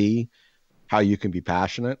they see how you can be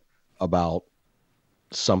passionate about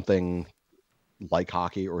something like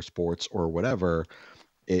hockey or sports or whatever,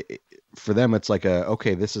 for them, it's like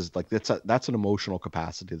this is like, that's an emotional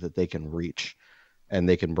capacity that they can reach, and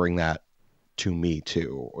they can bring that to me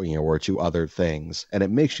too, or to other things. And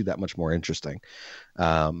it makes you that much more interesting.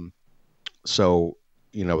 So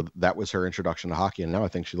that was her introduction to hockey, and now I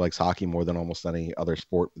think she likes hockey more than almost any other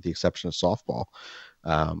sport, with the exception of softball,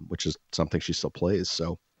 which is something she still plays.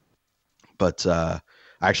 So, but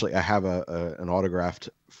actually, I have an autographed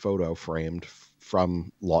photo framed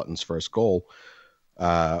from Lawton's first goal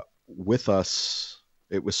with us.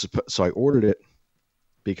 It was so I ordered it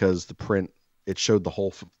because the print, it showed the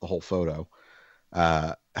whole photo.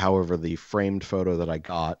 However, the framed photo that I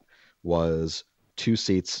got was 2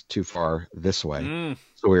 seats too far this way.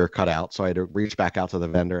 So we were cut out. So I had to reach back out to the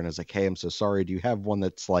vendor and I was like, hey, I'm so sorry. Do you have one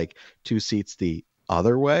that's like 2 seats the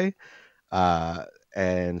other way?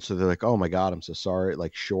 And so they're like, oh my God, I'm so sorry.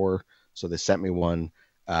 Like, sure. So they sent me one,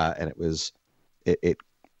 and it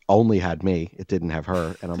only had me. It didn't have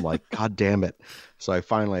her. And I'm like, God damn it. So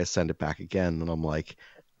I send it back again. And I'm like,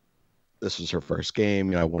 this was her first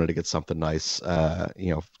game. I wanted to get something nice, to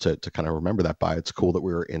kind of remember that by. It's cool that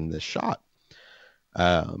we were in this shot.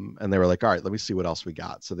 And they were like, all right, let me see what else we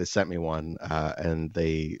got. So they sent me one, and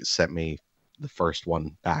they sent me the first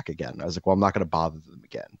one back again. I was like, well, I'm not going to bother them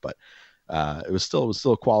again, but it was still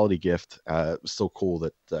a quality gift. It was still cool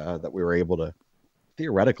that we were able to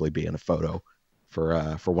theoretically be in a photo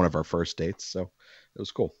for one of our first dates. So it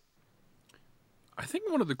was cool. I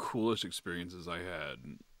think one of the coolest experiences I had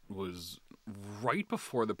was right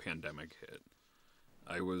before the pandemic hit.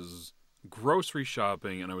 I was grocery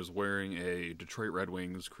shopping and I was wearing a Detroit Red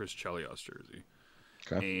Wings Chris Chelios jersey.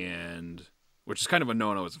 Okay. And which is kind of a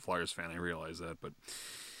no-no as a Flyers fan, I realize that, but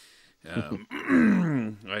I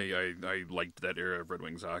liked that era of Red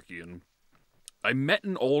Wings hockey, and I met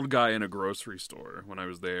an old guy in a grocery store when I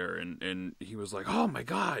was there, and he was like, oh my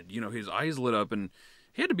God, his eyes lit up, and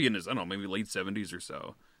he had to be in his, I don't know, maybe late 70s or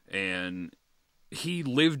so, and he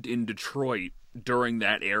lived in Detroit during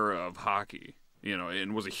that era of hockey,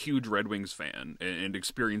 and was a huge Red Wings fan, and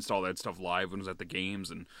experienced all that stuff live and was at the games,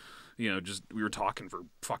 and just we were talking for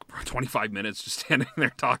 25 minutes, just standing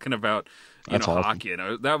there talking about Awesome. hockey,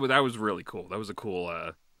 and that was really cool. That was a cool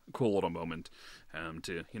little moment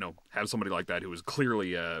to have somebody like that who was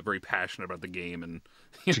clearly very passionate about the game, and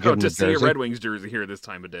to see a Red Wings jersey here this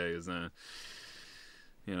time of day is it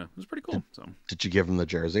was pretty cool. So did you give him the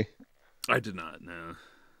jersey? I did not. No.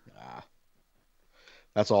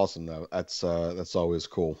 That's awesome though. That's always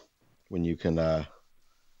cool when you can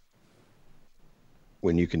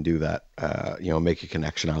do that, make a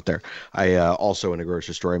connection out there. I also, in a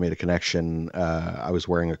grocery store, I made a connection. I was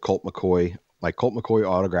wearing my Colt McCoy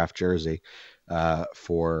autographed jersey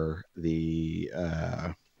for the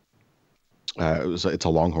it's a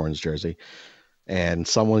Longhorns jersey, and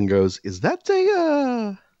someone goes, "Is that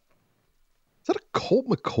a Colt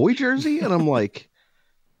McCoy jersey?" And I'm like,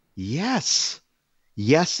 "Yes,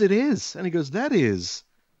 it is." And he goes, "That is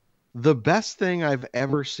the best thing I've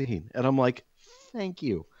ever seen." And I'm like, thank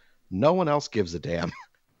you. No one else gives a damn.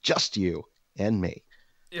 Just you and me.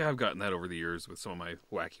 Yeah, I've gotten that over the years with some of my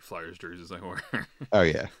wacky Flyers jerseys I wear. Oh,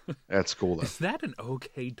 yeah. That's cool, though. Is that an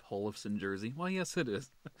OK Tollefson jersey? Well, yes, it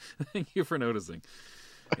is. Thank you for noticing.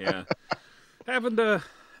 Yeah. happened a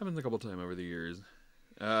couple times over the years.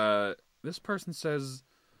 This person says,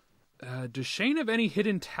 does Shane have any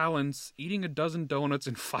hidden talents? Eating a dozen donuts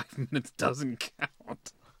in 5 minutes doesn't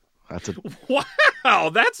count. Wow,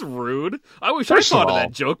 that's rude. I wish I thought of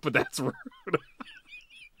that joke, but that's rude.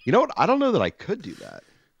 You know what? I don't know that I could do that.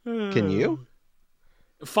 Can you?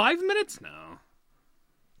 5 minutes? No.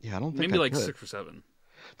 Yeah, I don't think maybe I like could. 6 or 7.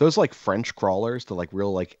 Those like French crawlers, the like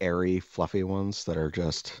real like airy, fluffy ones that are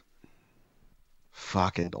just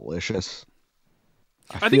fucking delicious.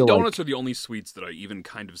 I think donuts are the only sweets that I even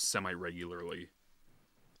kind of semi-regularly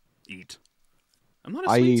eat. I'm not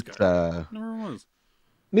a sweets guy. Never was.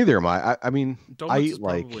 Neither am I. I mean, donuts I eat is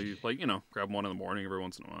probably grab one in the morning every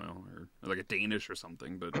once in a while, or like a Danish or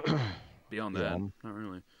something. But beyond that, not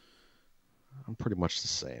really. I'm pretty much the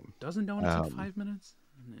same. Dozen donuts in 5 minutes?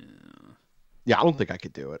 Yeah, I don't think I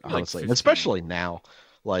could do it, honestly. Like especially now.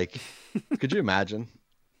 Like, could you imagine?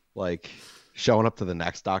 Like, showing up to the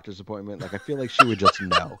next doctor's appointment? Like, I feel like she would just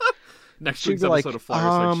know. Next week's episode of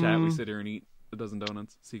Flyers Chat, we sit here and eat a dozen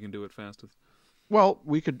donuts so you can do it fastest. Well,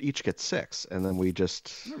 we could each get 6, and then we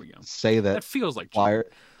just say that feels like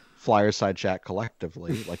Flyer Side Chat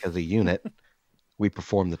collectively, like as a unit, we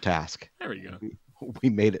perform the task. There we go. We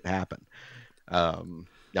made it happen.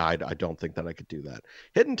 Yeah, I don't think that I could do that.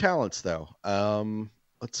 Hidden talents, though.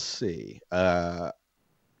 Let's see.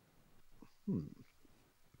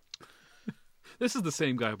 This is the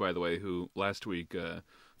same guy, by the way, who last week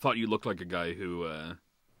thought you looked like a guy who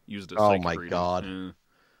used a psychic reading. God. Yeah.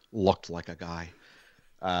 Looked like a guy.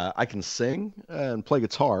 I can sing and play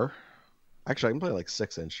guitar. Actually, I can play like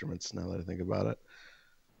 6 instruments now that I think about it.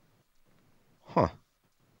 Huh.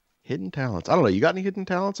 Hidden talents. I don't know. You got any hidden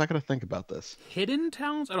talents? I got to think about this. Hidden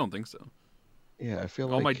talents? I don't think so. Yeah, I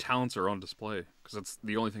feel All my like talents are on display because that's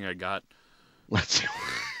the only thing I got. let's.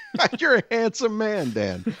 You're a handsome man,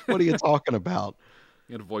 Dan. What are you talking about?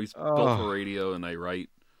 I got a voice built Oh, for radio, and I write.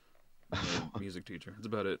 I'm a music teacher. That's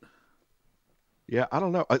about it. yeah. I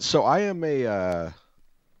don't know. So I am a.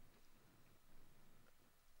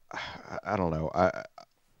 I don't know.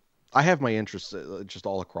 I have my interests just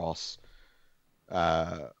all across,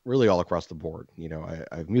 really all across the board. You know,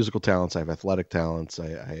 I have musical talents, I have athletic talents, I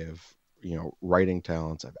have, you know, writing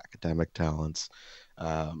talents, I have academic talents,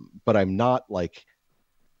 but I'm not like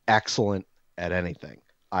excellent at anything.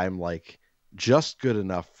 I'm like just good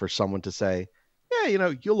enough for someone to say, yeah, you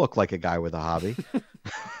know, you look like a guy with a hobby.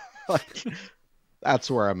 Like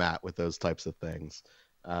that's where I'm at with those types of things.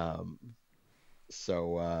 Um,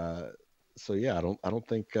 so so yeah, I don't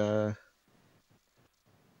think I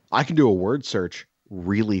can do a word search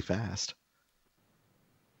really fast.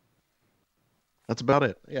 That's about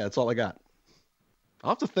it. Yeah, that's all I got.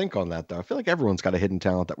 I'll have to think on that though. I feel like everyone's got a hidden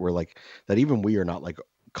talent that we're like that even we are not like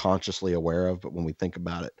consciously aware of, but when we think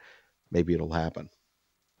about it, maybe it'll happen.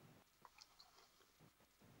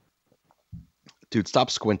 Dude, stop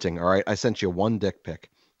squinting, all right? I sent you one dick pic.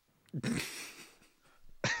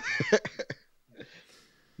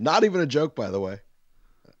 Not even a joke, by the way.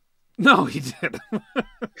 No, he did.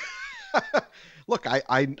 Look,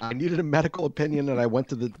 I needed a medical opinion and I went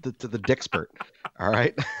to the Dickspert. All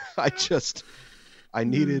right. I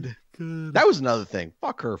needed that was another thing.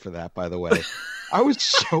 Fuck her for that, by the way. I was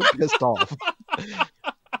so pissed off.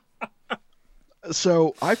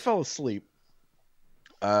 So I fell asleep.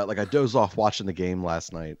 Like I dozed off watching the game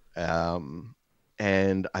last night.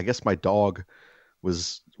 And I guess my dog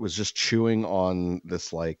was just chewing on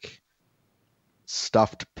this like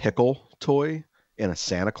stuffed pickle toy in a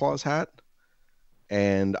Santa Claus hat.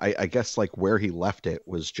 And I guess like where he left it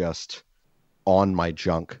was just on my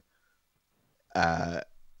junk.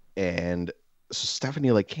 And so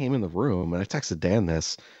Stephanie like came in the room and I texted Dan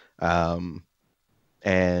this. And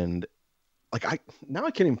like I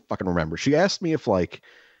can't even fucking remember. She asked me if I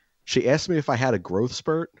had a growth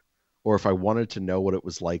spurt or if I wanted to know what it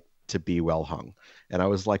was like to be well hung. And I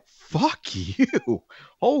was like, fuck you.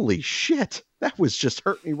 Holy shit. That was just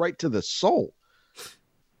hurt me right to the soul.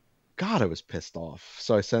 God, I was pissed off.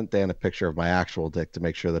 So I sent Dan a picture of my actual dick to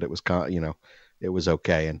make sure that it was, it was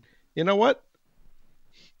okay. And you know what?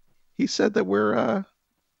 He said that we're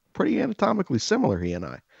pretty anatomically similar, he and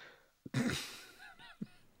I.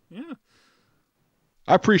 Yeah.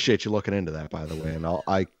 I appreciate you looking into that, by the way. And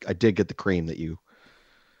I did get the cream that you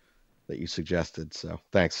suggested. So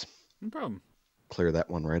thanks. No problem. Clear that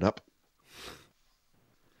one right up.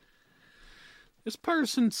 This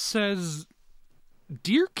person says,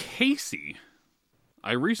 "Dear Casey,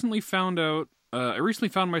 I recently found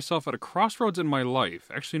myself at a crossroads in my life.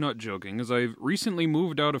 Actually, not joking, as I've recently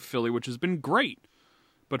moved out of Philly, which has been great,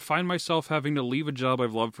 but find myself having to leave a job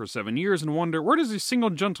I've loved for 7 years and wonder, where does a single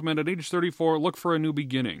gentleman at age 34 look for a new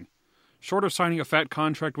beginning? Short of signing a fat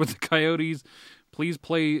contract with the Coyotes, please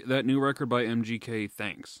play that new record by MGK.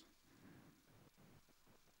 Thanks."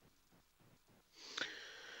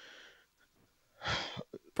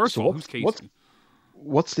 First of all, who's Casey?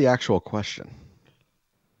 What's the actual question?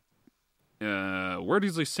 Where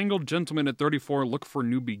does a single gentleman at 34 look for a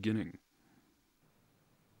new beginning?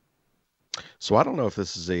 So I don't know if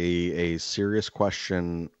this is a serious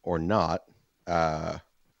question or not. Or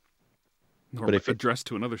but if addressed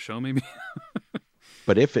to another show, maybe.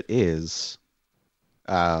 But if it is,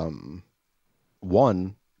 one,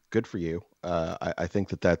 good for you. I think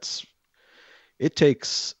that's it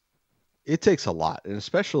takes a lot, and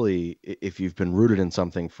especially if you've been rooted in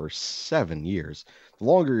something for 7 years. The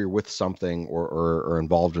longer you're with something or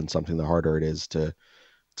involved in something, the harder it is to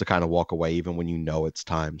kind of walk away, even when you know it's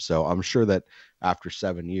time. So I'm sure that after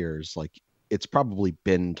 7 years, like it's probably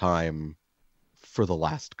been time for the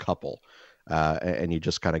last couple, and you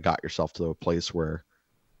just kind of got yourself to a place where,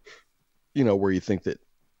 where you think that,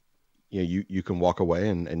 you can walk away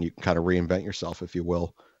and you can kind of reinvent yourself, if you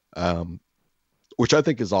will. Which I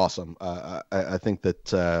think is awesome. I think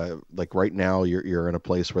that like right now you're in a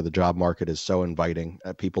place where the job market is so inviting.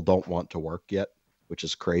 People don't want to work yet, which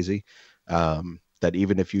is crazy. That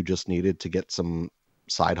even if you just needed to get some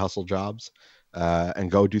side hustle jobs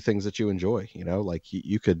and go do things that you enjoy, like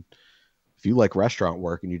you could, if you like restaurant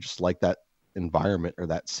work and you just like that environment or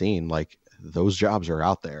that scene, like those jobs are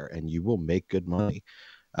out there and you will make good money.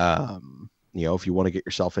 If you want to get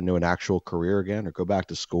yourself into an actual career again or go back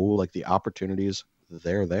to school, like the opportunities,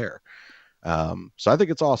 they're there. So I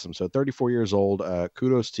think it's awesome. So 34 years old,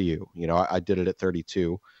 kudos to you. I did it at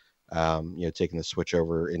 32. taking the switch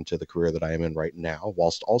over into the career that I am in right now,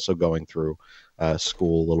 whilst also going through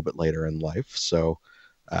school a little bit later in life. So,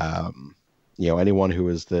 anyone who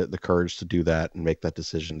has the courage to do that and make that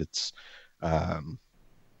decision, it's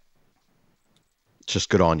just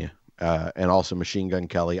good on you. And also Machine Gun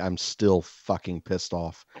Kelly, I'm still fucking pissed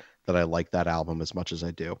off that I like that album as much as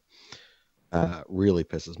I do. Really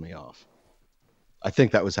pisses me off. I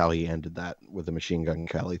think that was how he ended that with the Machine Gun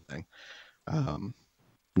Kelly thing.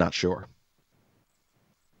 Not sure.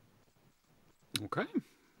 Okay.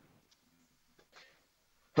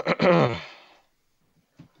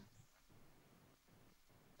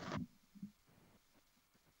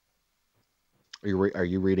 Are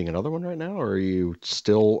you reading another one right now, or are you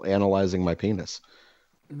still analyzing my penis?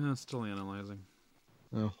 No, still analyzing.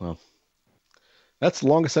 Oh, well. That's the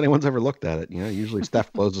longest anyone's ever looked at it. Usually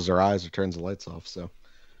Steph closes her eyes or turns the lights off, so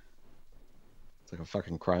it's like a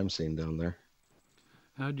fucking crime scene down there.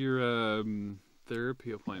 How'd your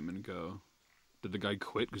therapy appointment go? Did the guy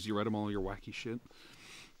quit because you read him all your wacky shit?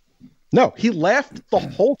 No, he laughed the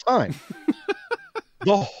whole time.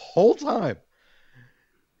 The whole time.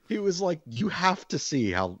 He was like, "You have to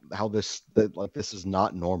see how this is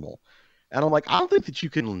not normal," and I'm like, "I don't think that you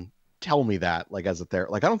can tell me that as a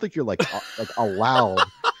therapist. I don't think you're allowed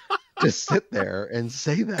to sit there and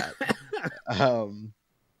say that."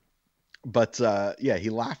 But he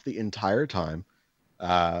laughed the entire time.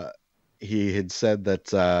 He had said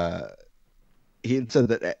that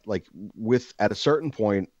at a certain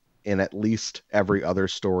point in at least every other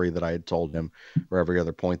story that I had told him, or every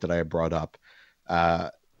other point that I had brought up,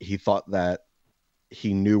 he thought that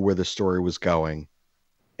he knew where the story was going,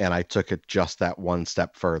 and I took it just that one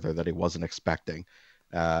step further that he wasn't expecting,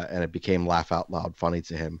 and it became laugh out loud funny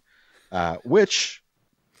to him, which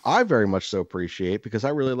I very much so appreciate, because I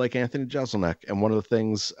really like Anthony Jeselnik, and one of the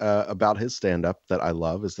things about his stand-up that I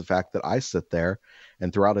love is the fact that I sit there,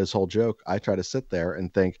 and throughout his whole joke, I try to sit there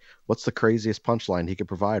and think, what's the craziest punchline he could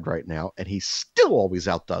provide right now, and he still always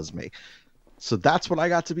outdoes me. So that's what I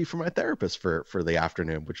got to be for my therapist for the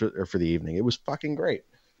afternoon, or for the evening. It was fucking great.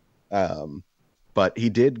 But he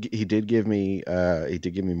did give me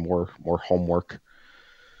more homework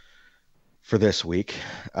for this week.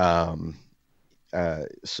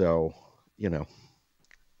 So,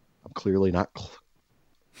 I'm clearly not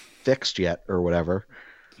fixed yet or whatever.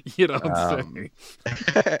 You don't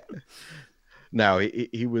say. No,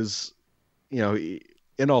 he was,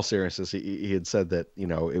 in all seriousness, he had said that,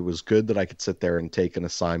 it was good that I could sit there and take an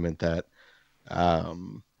assignment that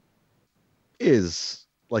is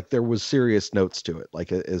there was serious notes to it,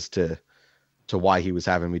 as to why he was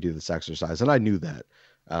having me do this exercise. And I knew that.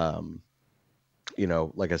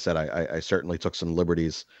 Like I said, I certainly took some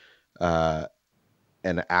liberties and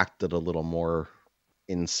acted a little more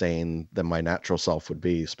insane than my natural self would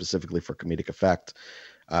be, specifically for comedic effect.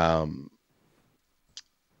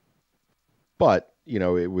 But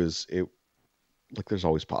there's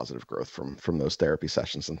always positive growth from those therapy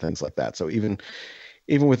sessions and things like that. So even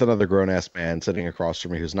with another grown-ass man sitting across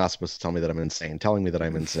from me who's not supposed to tell me that I'm insane, telling me that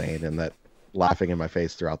I'm insane, and that laughing in my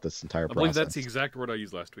face throughout this entire process. I believe that's the exact word I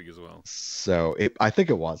used last week as well. So I think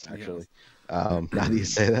it was, actually. Yes. Now that you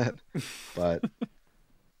say that. But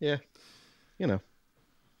yeah,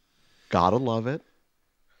 gotta love it.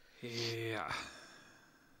 Yeah.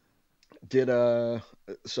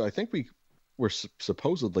 So I think we're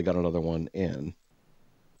supposedly got another one in.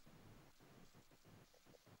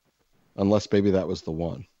 Unless maybe that was the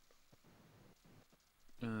one.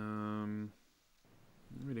 We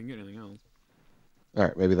didn't get anything else. All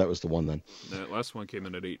right, maybe that was the one then. That last one came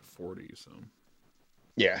in at 8:40, so.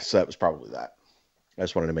 Yeah, so that was probably that. I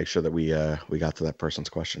just wanted to make sure that we got to that person's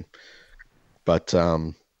question. But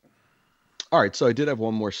all right, so I did have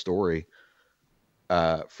one more story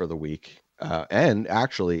for the week, and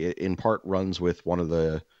actually, it in part runs with one of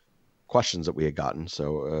the questions that we had gotten.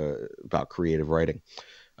 So about creative writing.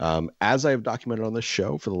 As I've documented on this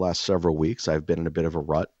show for the last several weeks, I've been in a bit of a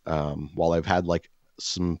rut. While I've had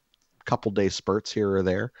some couple day spurts here or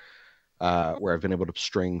there, where I've been able to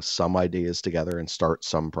string some ideas together and start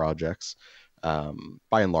some projects,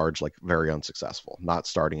 by and large, very unsuccessful, not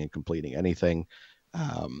starting and completing anything.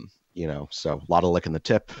 So a lot of licking the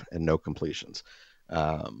tip and no completions.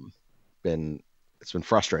 It's been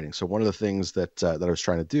frustrating. So one of the things that I was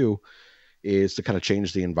trying to do is to kind of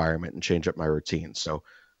change the environment and change up my routine. So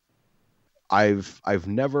I've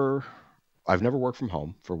never worked from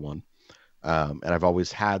home, for one. And I've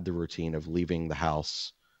always had the routine of leaving the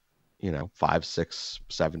house, 5, 6,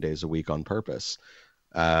 7 days a week on purpose.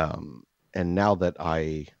 And now that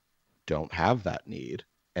I don't have that need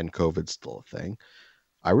and COVID's still a thing,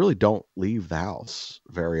 I really don't leave the house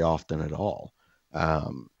very often at all.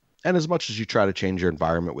 Um, and as much as you try to change your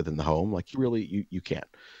environment within the home, like you can't.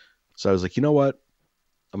 So I was like, you know what?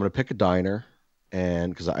 I'm gonna pick a diner,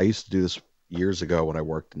 and because I used to do this years ago when I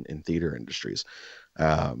worked in theater industries.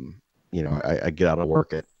 Um, I get out of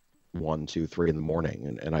work at 1, 2, 3 in the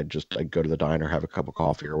morning, and I'd go to the diner, have a cup of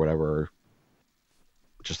coffee or whatever,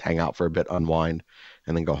 just hang out for a bit, unwind,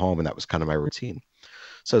 and then go home. And that was kind of my routine.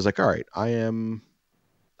 So I was like, all right, I'm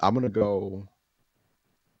gonna go.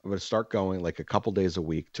 I'm gonna start going like a couple days a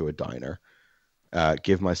week to a diner.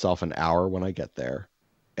 Give myself an hour when I get there,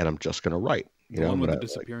 and I'm just gonna write. The one I'm with the gonna like.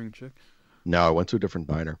 disappearing chick. No, I went to a different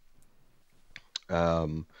diner.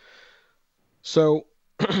 Um, so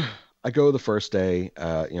I go the first day.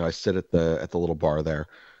 I sit at the little bar there.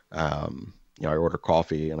 I order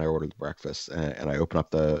coffee and I order the breakfast, and I open up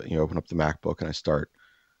the MacBook, and I start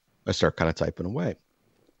kind of typing away.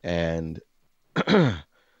 And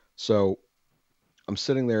so I'm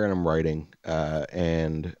sitting there and I'm writing,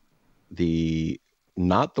 and the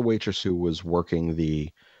not the waitress who was working the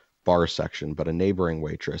bar section, but a neighboring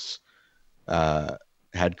waitress uh,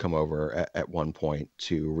 had come over at one point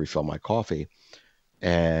to refill my coffee,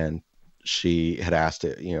 and she had asked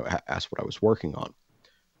what I was working on.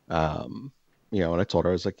 Um, and I told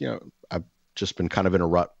her, I was like, I've just been kind of in a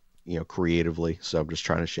rut, creatively, so I'm just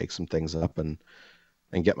trying to shake some things up and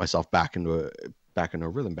get myself back into a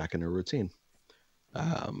rhythm, back into a routine.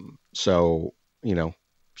 So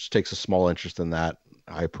she takes a small interest in that.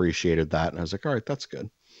 I appreciated that, and I was like, all right, that's good.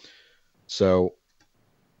 So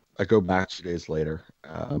I go back 2 days later.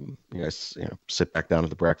 Sit back down at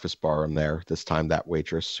the breakfast bar. I'm there. This time, that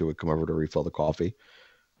waitress who would come over to refill the coffee,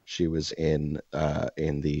 she was in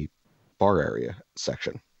the bar area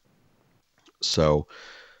section. So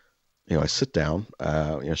I sit down.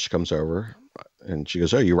 She comes over and she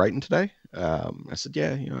goes, "Oh, you writing today?" I said,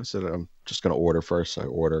 "Yeah." I said, "I'm just going to order first." So I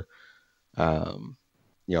order. Um,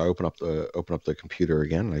 I open up the computer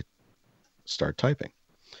again, and I start typing.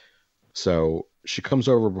 So she comes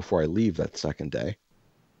over before I leave that second day,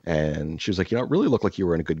 and she was like, "It really looked like you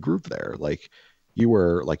were in a good groove there. Like you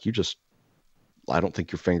were like you just. I don't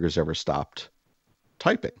think your fingers ever stopped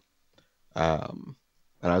typing." Um,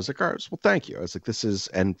 and I was like, "All right, well, thank you." I was like, "This is,"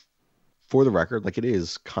 and for the record, like it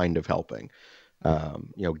is kind of helping.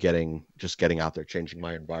 Getting out there, changing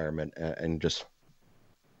my environment, and just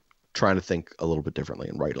trying to think a little bit differently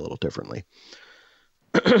and write a little differently.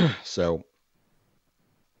 So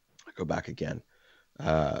I go back again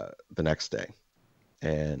the next day.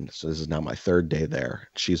 And so this is now my third day there.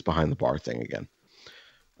 She's behind the bar thing again.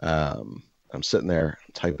 I'm sitting there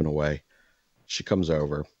typing away. She comes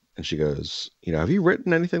over and she goes, "Have you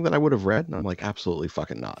written anything that I would have read?" And I'm like, "Absolutely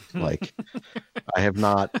fucking not. Like, I have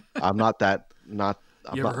not. I'm not that. Not.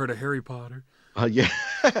 I'm You ever not. heard of Harry Potter? Yeah,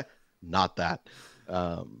 not that."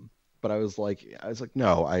 But I was like,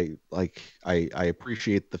 no. I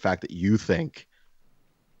appreciate the fact that you think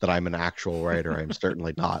that I'm an actual writer. I'm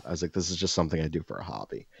certainly not. I was like, this is just something I do for a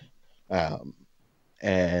hobby. Um,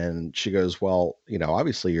 and she goes, "Well,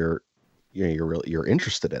 obviously you're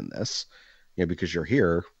interested in this, because you're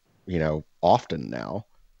here, often now,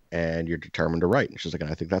 and you're determined to write." And she's like,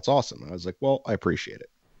 "And I think that's awesome." And I was like, "Well, I appreciate it."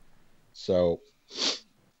 So,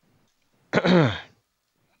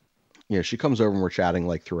 she comes over and we're chatting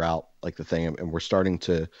like throughout like the thing, and we're starting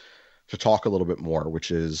to talk a little bit more,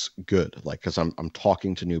 which is good, like because I'm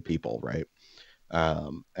talking to new people, right?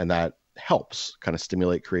 And that helps kind of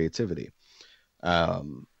stimulate creativity.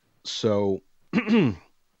 So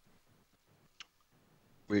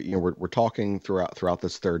we're talking throughout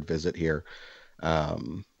this third visit here,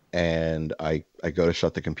 um, and I go to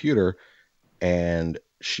shut the computer, and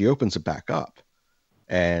she opens it back up,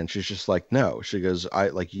 and she's just like, "No," she goes, "I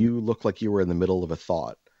like you look like you were in the middle of a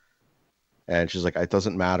thought." And she's like, "It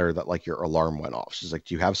doesn't matter that like your alarm went off." She's like,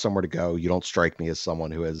 "Do you have somewhere to go? You don't strike me as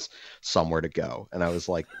someone who has somewhere to go." And I was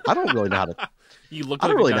like, I don't really know how to. You look I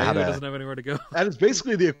like don't a really know guy how who to. doesn't have anywhere to go. That is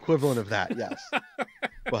basically the equivalent of that, yes.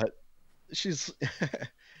 But she's,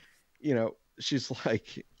 she's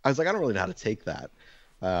like, I was like, I don't really know how to take that.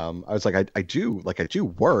 I was like, I do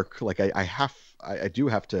work. Like I do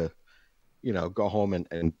have to, go home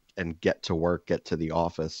and get to work, get to the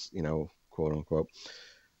office, quote unquote.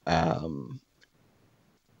 Um,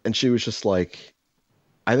 and she was just like,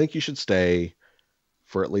 "I think you should stay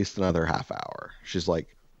for at least another half hour." She's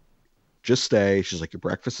like, "Just stay." She's like, "Your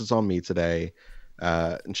breakfast is on me today."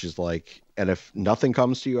 And she's like, "And if nothing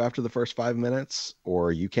comes to you after the first 5 minutes,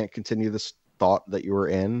 or you can't continue this thought that you were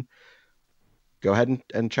in, go ahead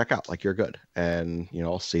and check out. Like, you're good. And,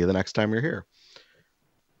 I'll see you the next time you're here."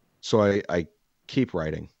 So I keep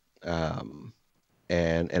writing. Um,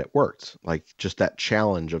 and it worked. Like, just that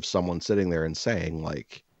challenge of someone sitting there and saying,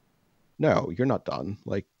 like, no, you're not done.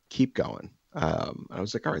 Like, keep going. I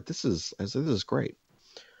was like, all right, this is great.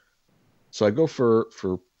 So I go for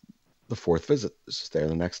the fourth visit. This is there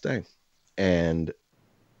the next day, and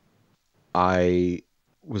I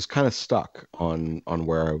was kind of stuck on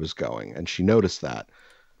where I was going, and she noticed that.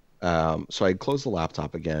 So I closed the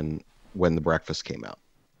laptop again when the breakfast came out.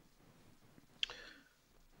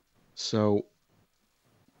 So,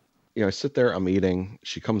 I sit there, I'm eating.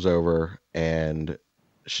 She comes over, and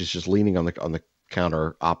she's just leaning on the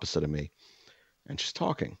counter opposite of me, and she's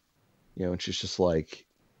talking, and she's just like,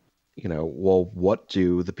 well, what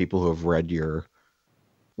do the people who have read your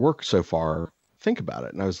work so far think about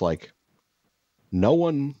it? And I was like, no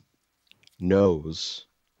one knows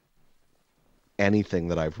anything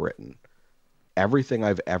that I've written. Everything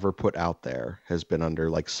I've ever put out there has been under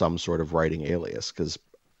like some sort of writing alias, because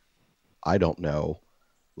I don't know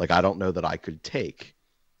that I could take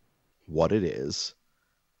what it is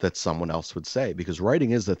that someone else would say, because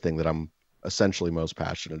writing is the thing that I'm essentially most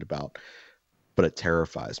passionate about, but it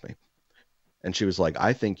terrifies me. And she was like,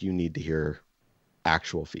 I think you need to hear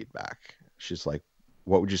actual feedback. She's like,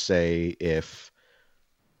 what would you say if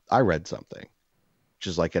I read something?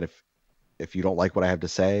 She's like, and if you don't like what I have to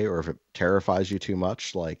say, or if it terrifies you too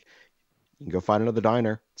much, like, you can go find another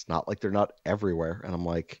diner. It's not like they're not everywhere. And I'm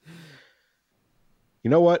like,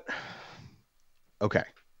 you know what? Okay.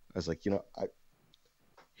 I was like,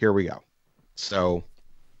 here we go. So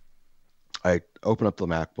I open up the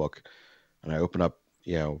MacBook, and I open up,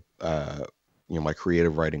 my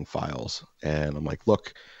creative writing files, and I'm like,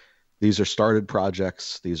 look, these are started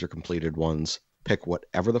projects. These are completed ones. Pick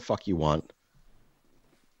whatever the fuck you want.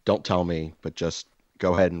 Don't tell me, but just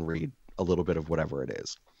go ahead and read a little bit of whatever it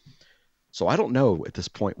is. So I don't know at this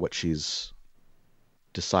point what she's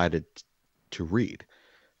decided to read.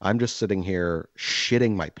 I'm just sitting here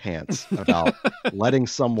shitting my pants about letting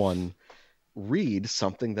someone read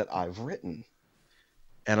something that I've written.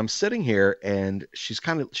 And I'm sitting here, and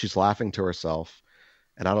she's laughing to herself,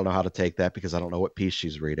 and I don't know how to take that, because I don't know what piece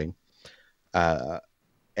she's reading.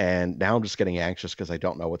 And now I'm just getting anxious because I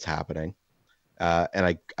don't know what's happening. And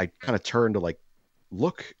I kind of turn to like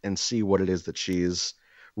look and see what it is that she's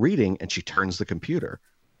reading, and she turns the computer,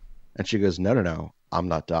 and she goes, no, I'm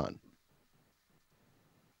not done.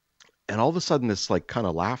 And all of a sudden, this like kind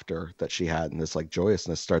of laughter that she had and this like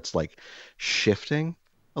joyousness starts like shifting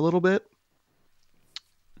a little bit.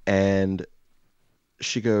 And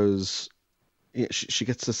she goes, she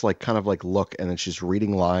gets this like kind of like look, and then she's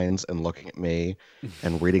reading lines and looking at me,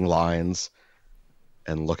 and reading lines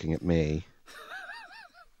and looking at me,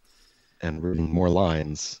 and reading more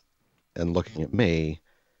lines and looking at me,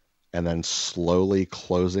 and then slowly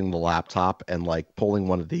closing the laptop and like pulling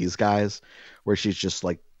one of these guys where she's just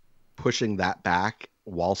like pushing that back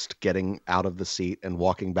whilst getting out of the seat and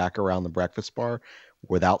walking back around the breakfast bar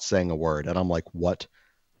without saying a word. And I'm like, what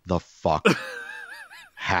the fuck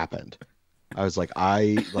happened? I was like,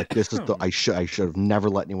 this is I should have never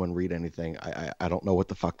let anyone read anything. I don't know what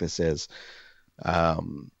the fuck this is.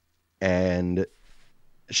 And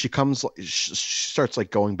she starts like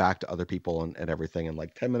going back to other people and everything. And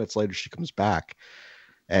like 10 minutes later, she comes back,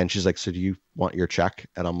 and she's like, so do you want your check?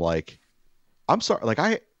 And I'm like, I'm sorry. Like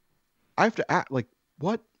I have to act like,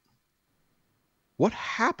 what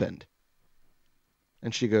happened?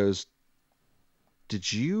 And she goes,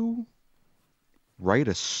 did you write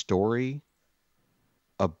a story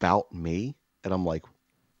about me? And I'm like,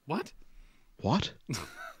 what? It's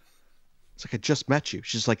like, I just met you.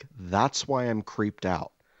 She's like, that's why I'm creeped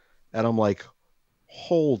out. And I'm like,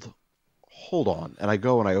 hold on. And I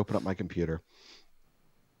go and I open up my computer,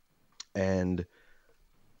 and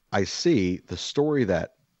I see the story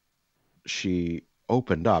that she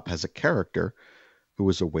opened up has a character who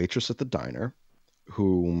was a waitress at the diner,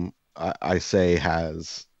 whom I say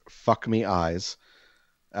has fuck me eyes.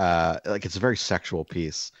 Like, it's a very sexual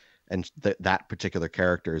piece, and that particular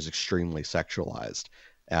character is extremely sexualized,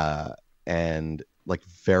 and like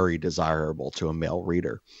very desirable to a male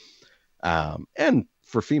reader, and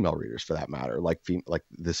for female readers for that matter. Like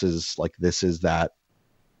this is that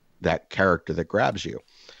character that grabs you.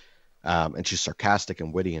 And she's sarcastic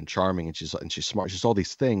and witty and charming, and she's smart. She's all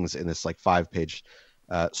these things in this like 5-page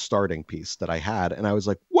starting piece that I had, and I was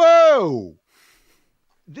like, whoa,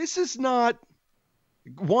 this is not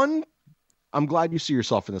one. I'm glad you see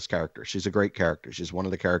yourself in this character. She's a great character. She's one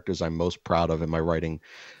of the characters I'm most proud of in my writing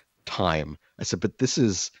time. I said, but this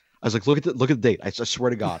is. I was like, look at the date. I swear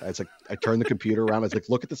to God. I was like, I turned the computer around. I was like,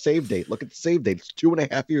 look at the save date. Look at the save date. It's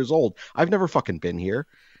 2.5 years old. I've never fucking been here.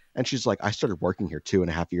 And she's like, I started working here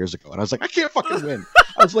 2.5 years ago. And I was like, I can't fucking win.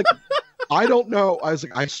 I was like, I don't know. I was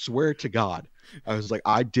like, I swear to God. I was like,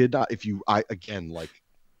 I did not, again, like,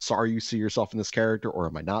 sorry you see yourself in this character, or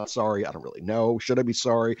am I not sorry? I don't really know. Should I be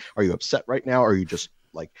sorry? Are you upset right now? Or are you just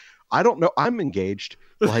like, I don't know. I'm engaged.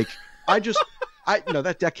 Like,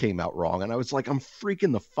 that deck came out wrong. And I was like, I'm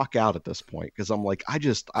freaking the fuck out at this point. Cause I'm like,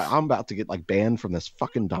 I'm about to get like banned from this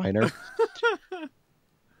fucking diner.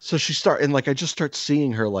 So I just start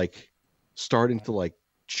seeing her like starting to like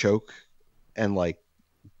choke and like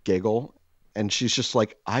giggle. And she's just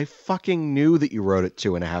like, I fucking knew that you wrote it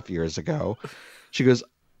 2.5 years ago. She goes,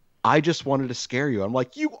 I just wanted to scare you. I'm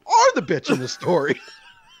like, you are the bitch in the story.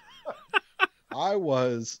 I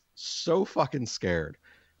was so fucking scared.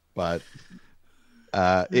 But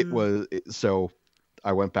so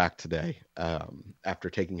I went back today after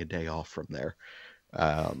taking a day off from there.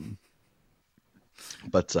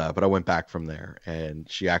 But I went back from there, and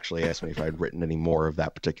she actually asked me if I'd written any more of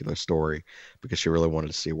that particular story because she really wanted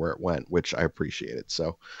to see where it went, which I appreciated.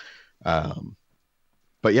 So,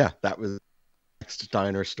 but yeah, that was the next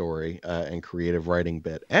diner story and creative writing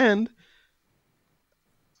bit, and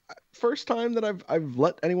first time that I've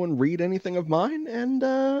let anyone read anything of mine, and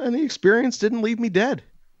the experience didn't leave me dead.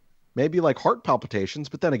 Maybe like heart palpitations,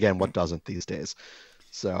 but then again, what doesn't these days?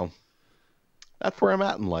 So that's where I'm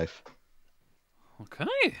at in life.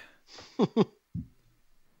 Okay.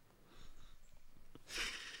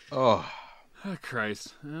 Oh,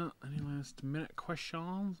 Christ. Well, any last minute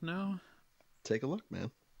questions? No? take a look,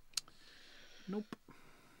 man. Nope.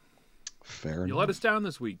 Fair You enough. let us down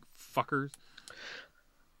this week, fuckers.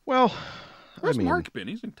 Well, Where's Mark been?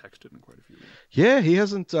 He's been texted in quite a few weeks. Yeah, he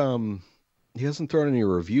hasn't thrown any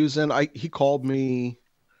reviews in. He called me,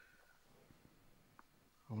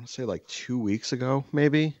 I want to say like 2 weeks ago,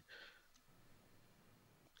 maybe.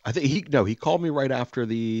 I think he called me right after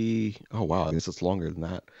oh wow, I guess it's longer than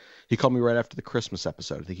that. He called me right after the Christmas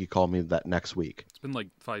episode. I think he called me that next week. It's been like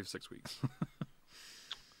 5-6 weeks.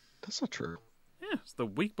 That's not true. Yeah, it's the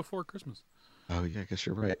week before Christmas. Oh yeah, I guess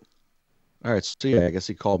you're right. All right, so yeah, I guess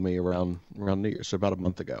he called me around New Year, so about a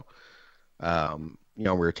month ago. We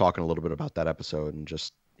were talking a little bit about that episode and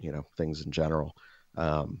just, things in general.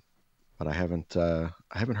 But I haven't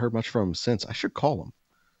heard much from him since. I should call him.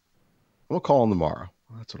 I'm gonna call him tomorrow.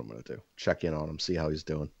 That's what I'm gonna do. Check in on him, see how he's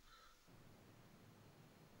doing.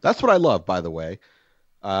 That's what I love, by the way.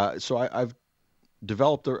 So I've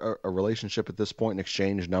developed a relationship at this point and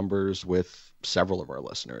exchanged numbers with several of our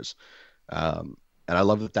listeners. And I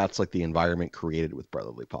love that that's like the environment created with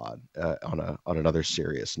Brotherly Pod. On another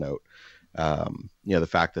serious note, the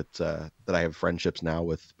fact that I have friendships now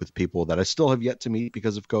with people that I still have yet to meet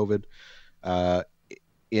because of COVID,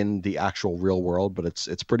 in the actual real world, but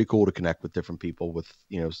it's pretty cool to connect with different people with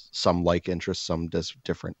some like interests, some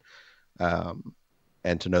different,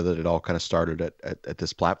 and to know that it all kind of started at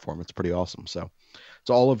this platform. It's pretty awesome. So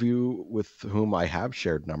to all of you with whom I have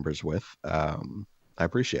shared numbers with, I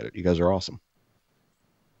appreciate it. You guys are awesome.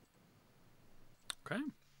 Okay.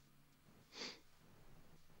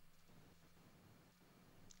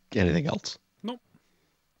 Anything else? Nope.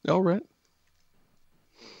 All right.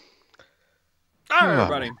 All right,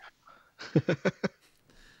 everybody.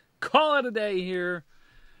 Call it a day here.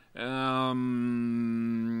 I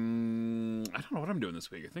don't know what I'm doing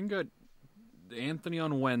this week. I think I got Anthony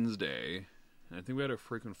on Wednesday. And I think we had a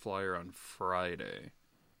freaking flyer on Friday.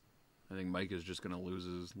 I think Mike is just going to lose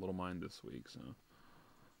his little mind this week. So,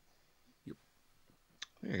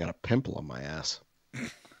 I got a pimple on my ass.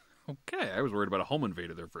 Okay, I was worried about a home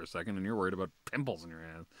invader there for a second, and you're worried about pimples in your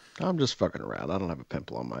ass. I'm just fucking around. I don't have a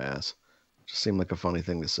pimple on my ass. Just seemed like a funny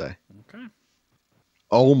thing to say. Okay.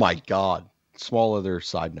 Oh my God. Small other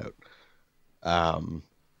side note.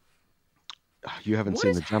 You haven't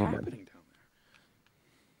seen The Gentleman. Happening down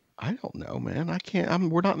there? I don't know, man. I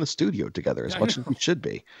can't. We're not in the studio together as much as we should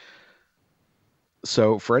be.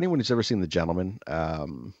 So for anyone who's ever seen The Gentleman,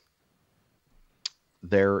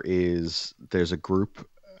 there's a group.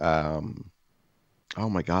 Oh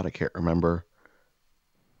my God, I can't remember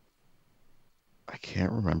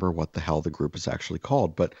what the hell the group is actually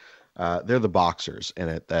called, but they're the boxers in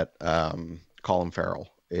it that Colin Farrell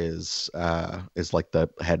is like the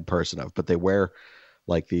head person of, but they wear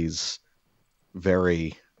like these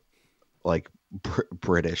very like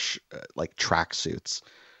British like tracksuits.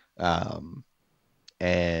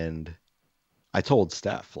 And I told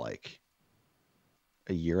Steph like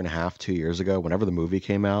a year and a half, 2 years ago, whenever the movie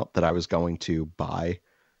came out, that I was going to buy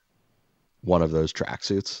one of those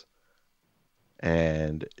tracksuits.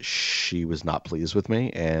 And she was not pleased with me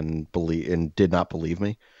and did not believe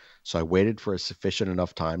me. So I waited for a sufficient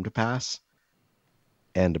enough time to pass.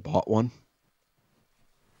 and bought one?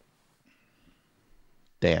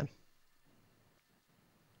 Dan,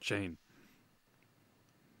 Shane.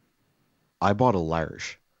 I bought a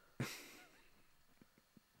Large.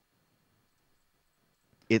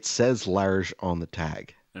 It says Large on the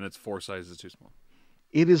tag. And it's 4 sizes too small.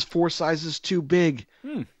 It is 4 sizes too big.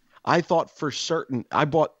 I thought for certain I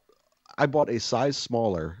bought a size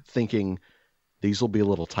smaller, thinking these will be a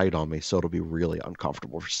little tight on me, so it'll be really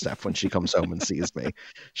uncomfortable for Steph when she comes home and sees me.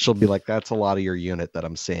 She'll be like, "That's a lot of your unit that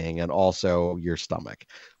I'm seeing, and also your stomach."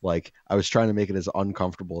 Like, I was trying to make it as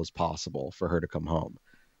uncomfortable as possible for her to come home.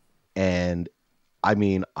 And I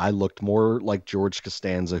mean, I looked more like George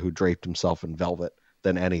Costanza, who draped himself in velvet,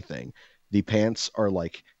 than anything. The pants are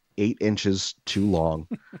like 8 inches too long,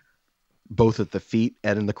 both at the feet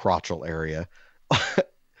and in the crotchal area.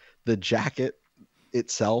 The jacket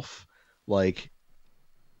itself, like,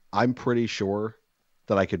 I'm pretty sure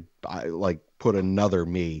that I could put another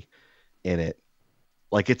me in it.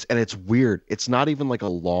 Like, it's weird. It's not even like a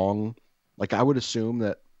long, like, I would assume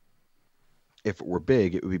that if it were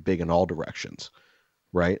big, it would be big in all directions,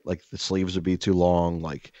 right? Like, the sleeves would be too long,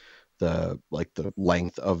 like the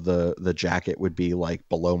length of the jacket would be like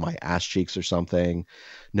below my ass cheeks or something.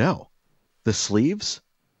 No. The sleeves,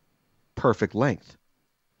 perfect length.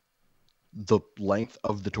 The length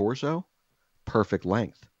of the torso, perfect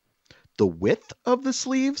length. The width of the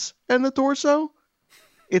sleeves and the torso,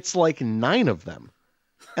 it's like 9 of them.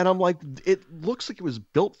 And I'm like, it looks like it was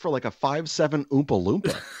built for like a 5'7" Oompa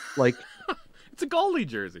Loompa. Like, it's a Goalie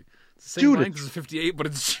jersey. It's the same length as a 58, but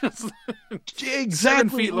it's just exactly 7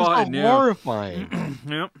 feet wide. Horrifying.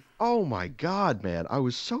 Yep. Oh my God, man. I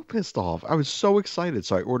was so pissed off. I was so excited.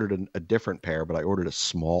 So I ordered a different pair, but I ordered a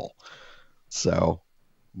small. So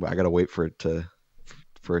I got to wait for it to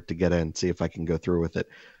get in, see if I can go through with it.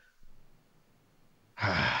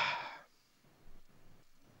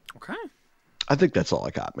 Okay. I think that's all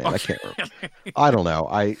I got, man. Okay. I can't remember. I don't know.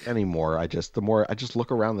 Anymore. The more I just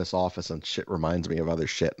look around this office and shit reminds me of other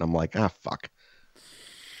shit, and I'm like, fuck.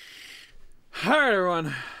 All right,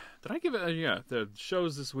 everyone. Did I give it? The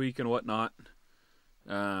shows this week and whatnot.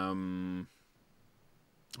 I'll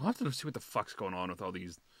have to see what the fuck's going on with all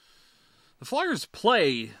these. The Flyers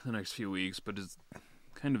play the next few weeks, but it's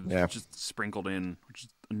kind of just sprinkled in, which is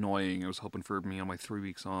annoying. I was hoping for me on my 3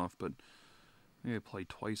 weeks off, but maybe I play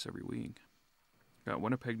twice every week. Got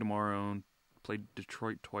Winnipeg tomorrow, played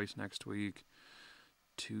Detroit twice next week,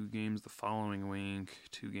 2 games the following week,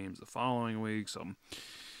 2 games the following week, so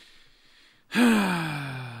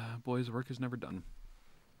boys, work is never done.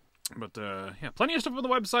 But plenty of stuff on the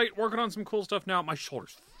website, working on some cool stuff now. My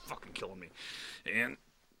shoulder's fucking killing me. And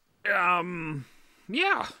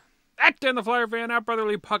at Dan the Flyer Fan, at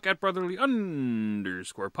Brotherly Puck, at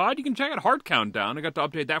Brotherly_pod. You can check out Heart Countdown. I got to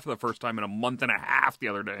update that for the first time in a month and a half the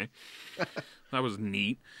other day. That was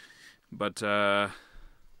neat. But,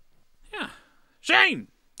 Shane!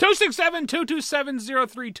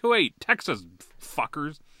 267-227-0328. Text us,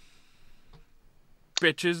 fuckers.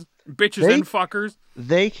 Bitches and fuckers.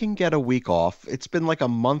 They can get a week off. It's been like a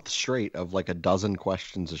month straight of like a dozen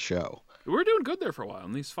questions a show. We were doing good there for a while,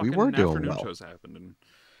 and these fucking afternoon shows happened. And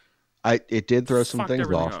it did throw some things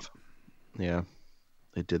off. Up. Yeah,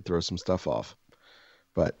 it did throw some stuff off.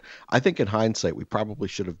 But I think in hindsight, we probably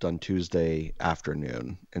should have done Tuesday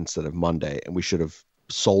afternoon instead of Monday, and we should have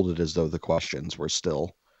sold it as though the questions were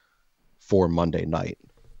still for Monday night.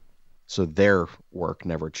 So their work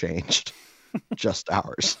never changed, just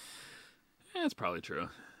ours. Yeah, that's probably true.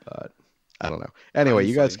 But I don't know. Anyway,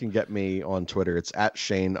 you guys can get me on Twitter. It's at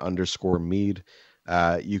Shane_Mead.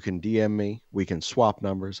 You can DM me. We can swap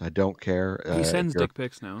numbers. I don't care. He sends dick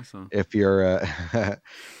pics now. So if you're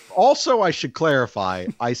also, I should clarify,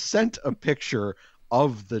 I sent a picture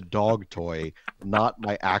of the dog toy, not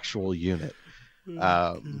my actual unit.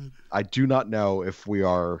 I do not know if we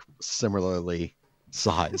are similarly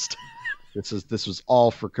sized. This was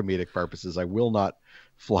all for comedic purposes. I will not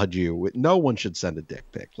flood you with. No one should send a dick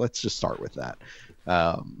pic. Let's just start with that.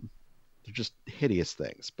 They're just hideous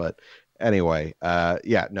things. But anyway,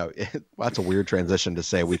 that's a weird transition to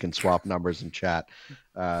say we can swap numbers in chat.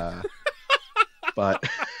 But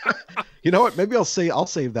you know what? Maybe I'll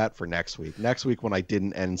save that for next week. Next week, when I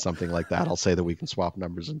didn't end something like that, I'll say that we can swap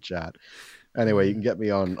numbers in chat. Anyway, you can get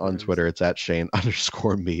me on Twitter. It's at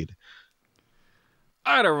Shane_Mead.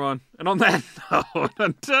 All right, everyone. And on that note,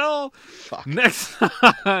 until next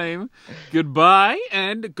time, goodbye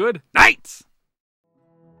and good night.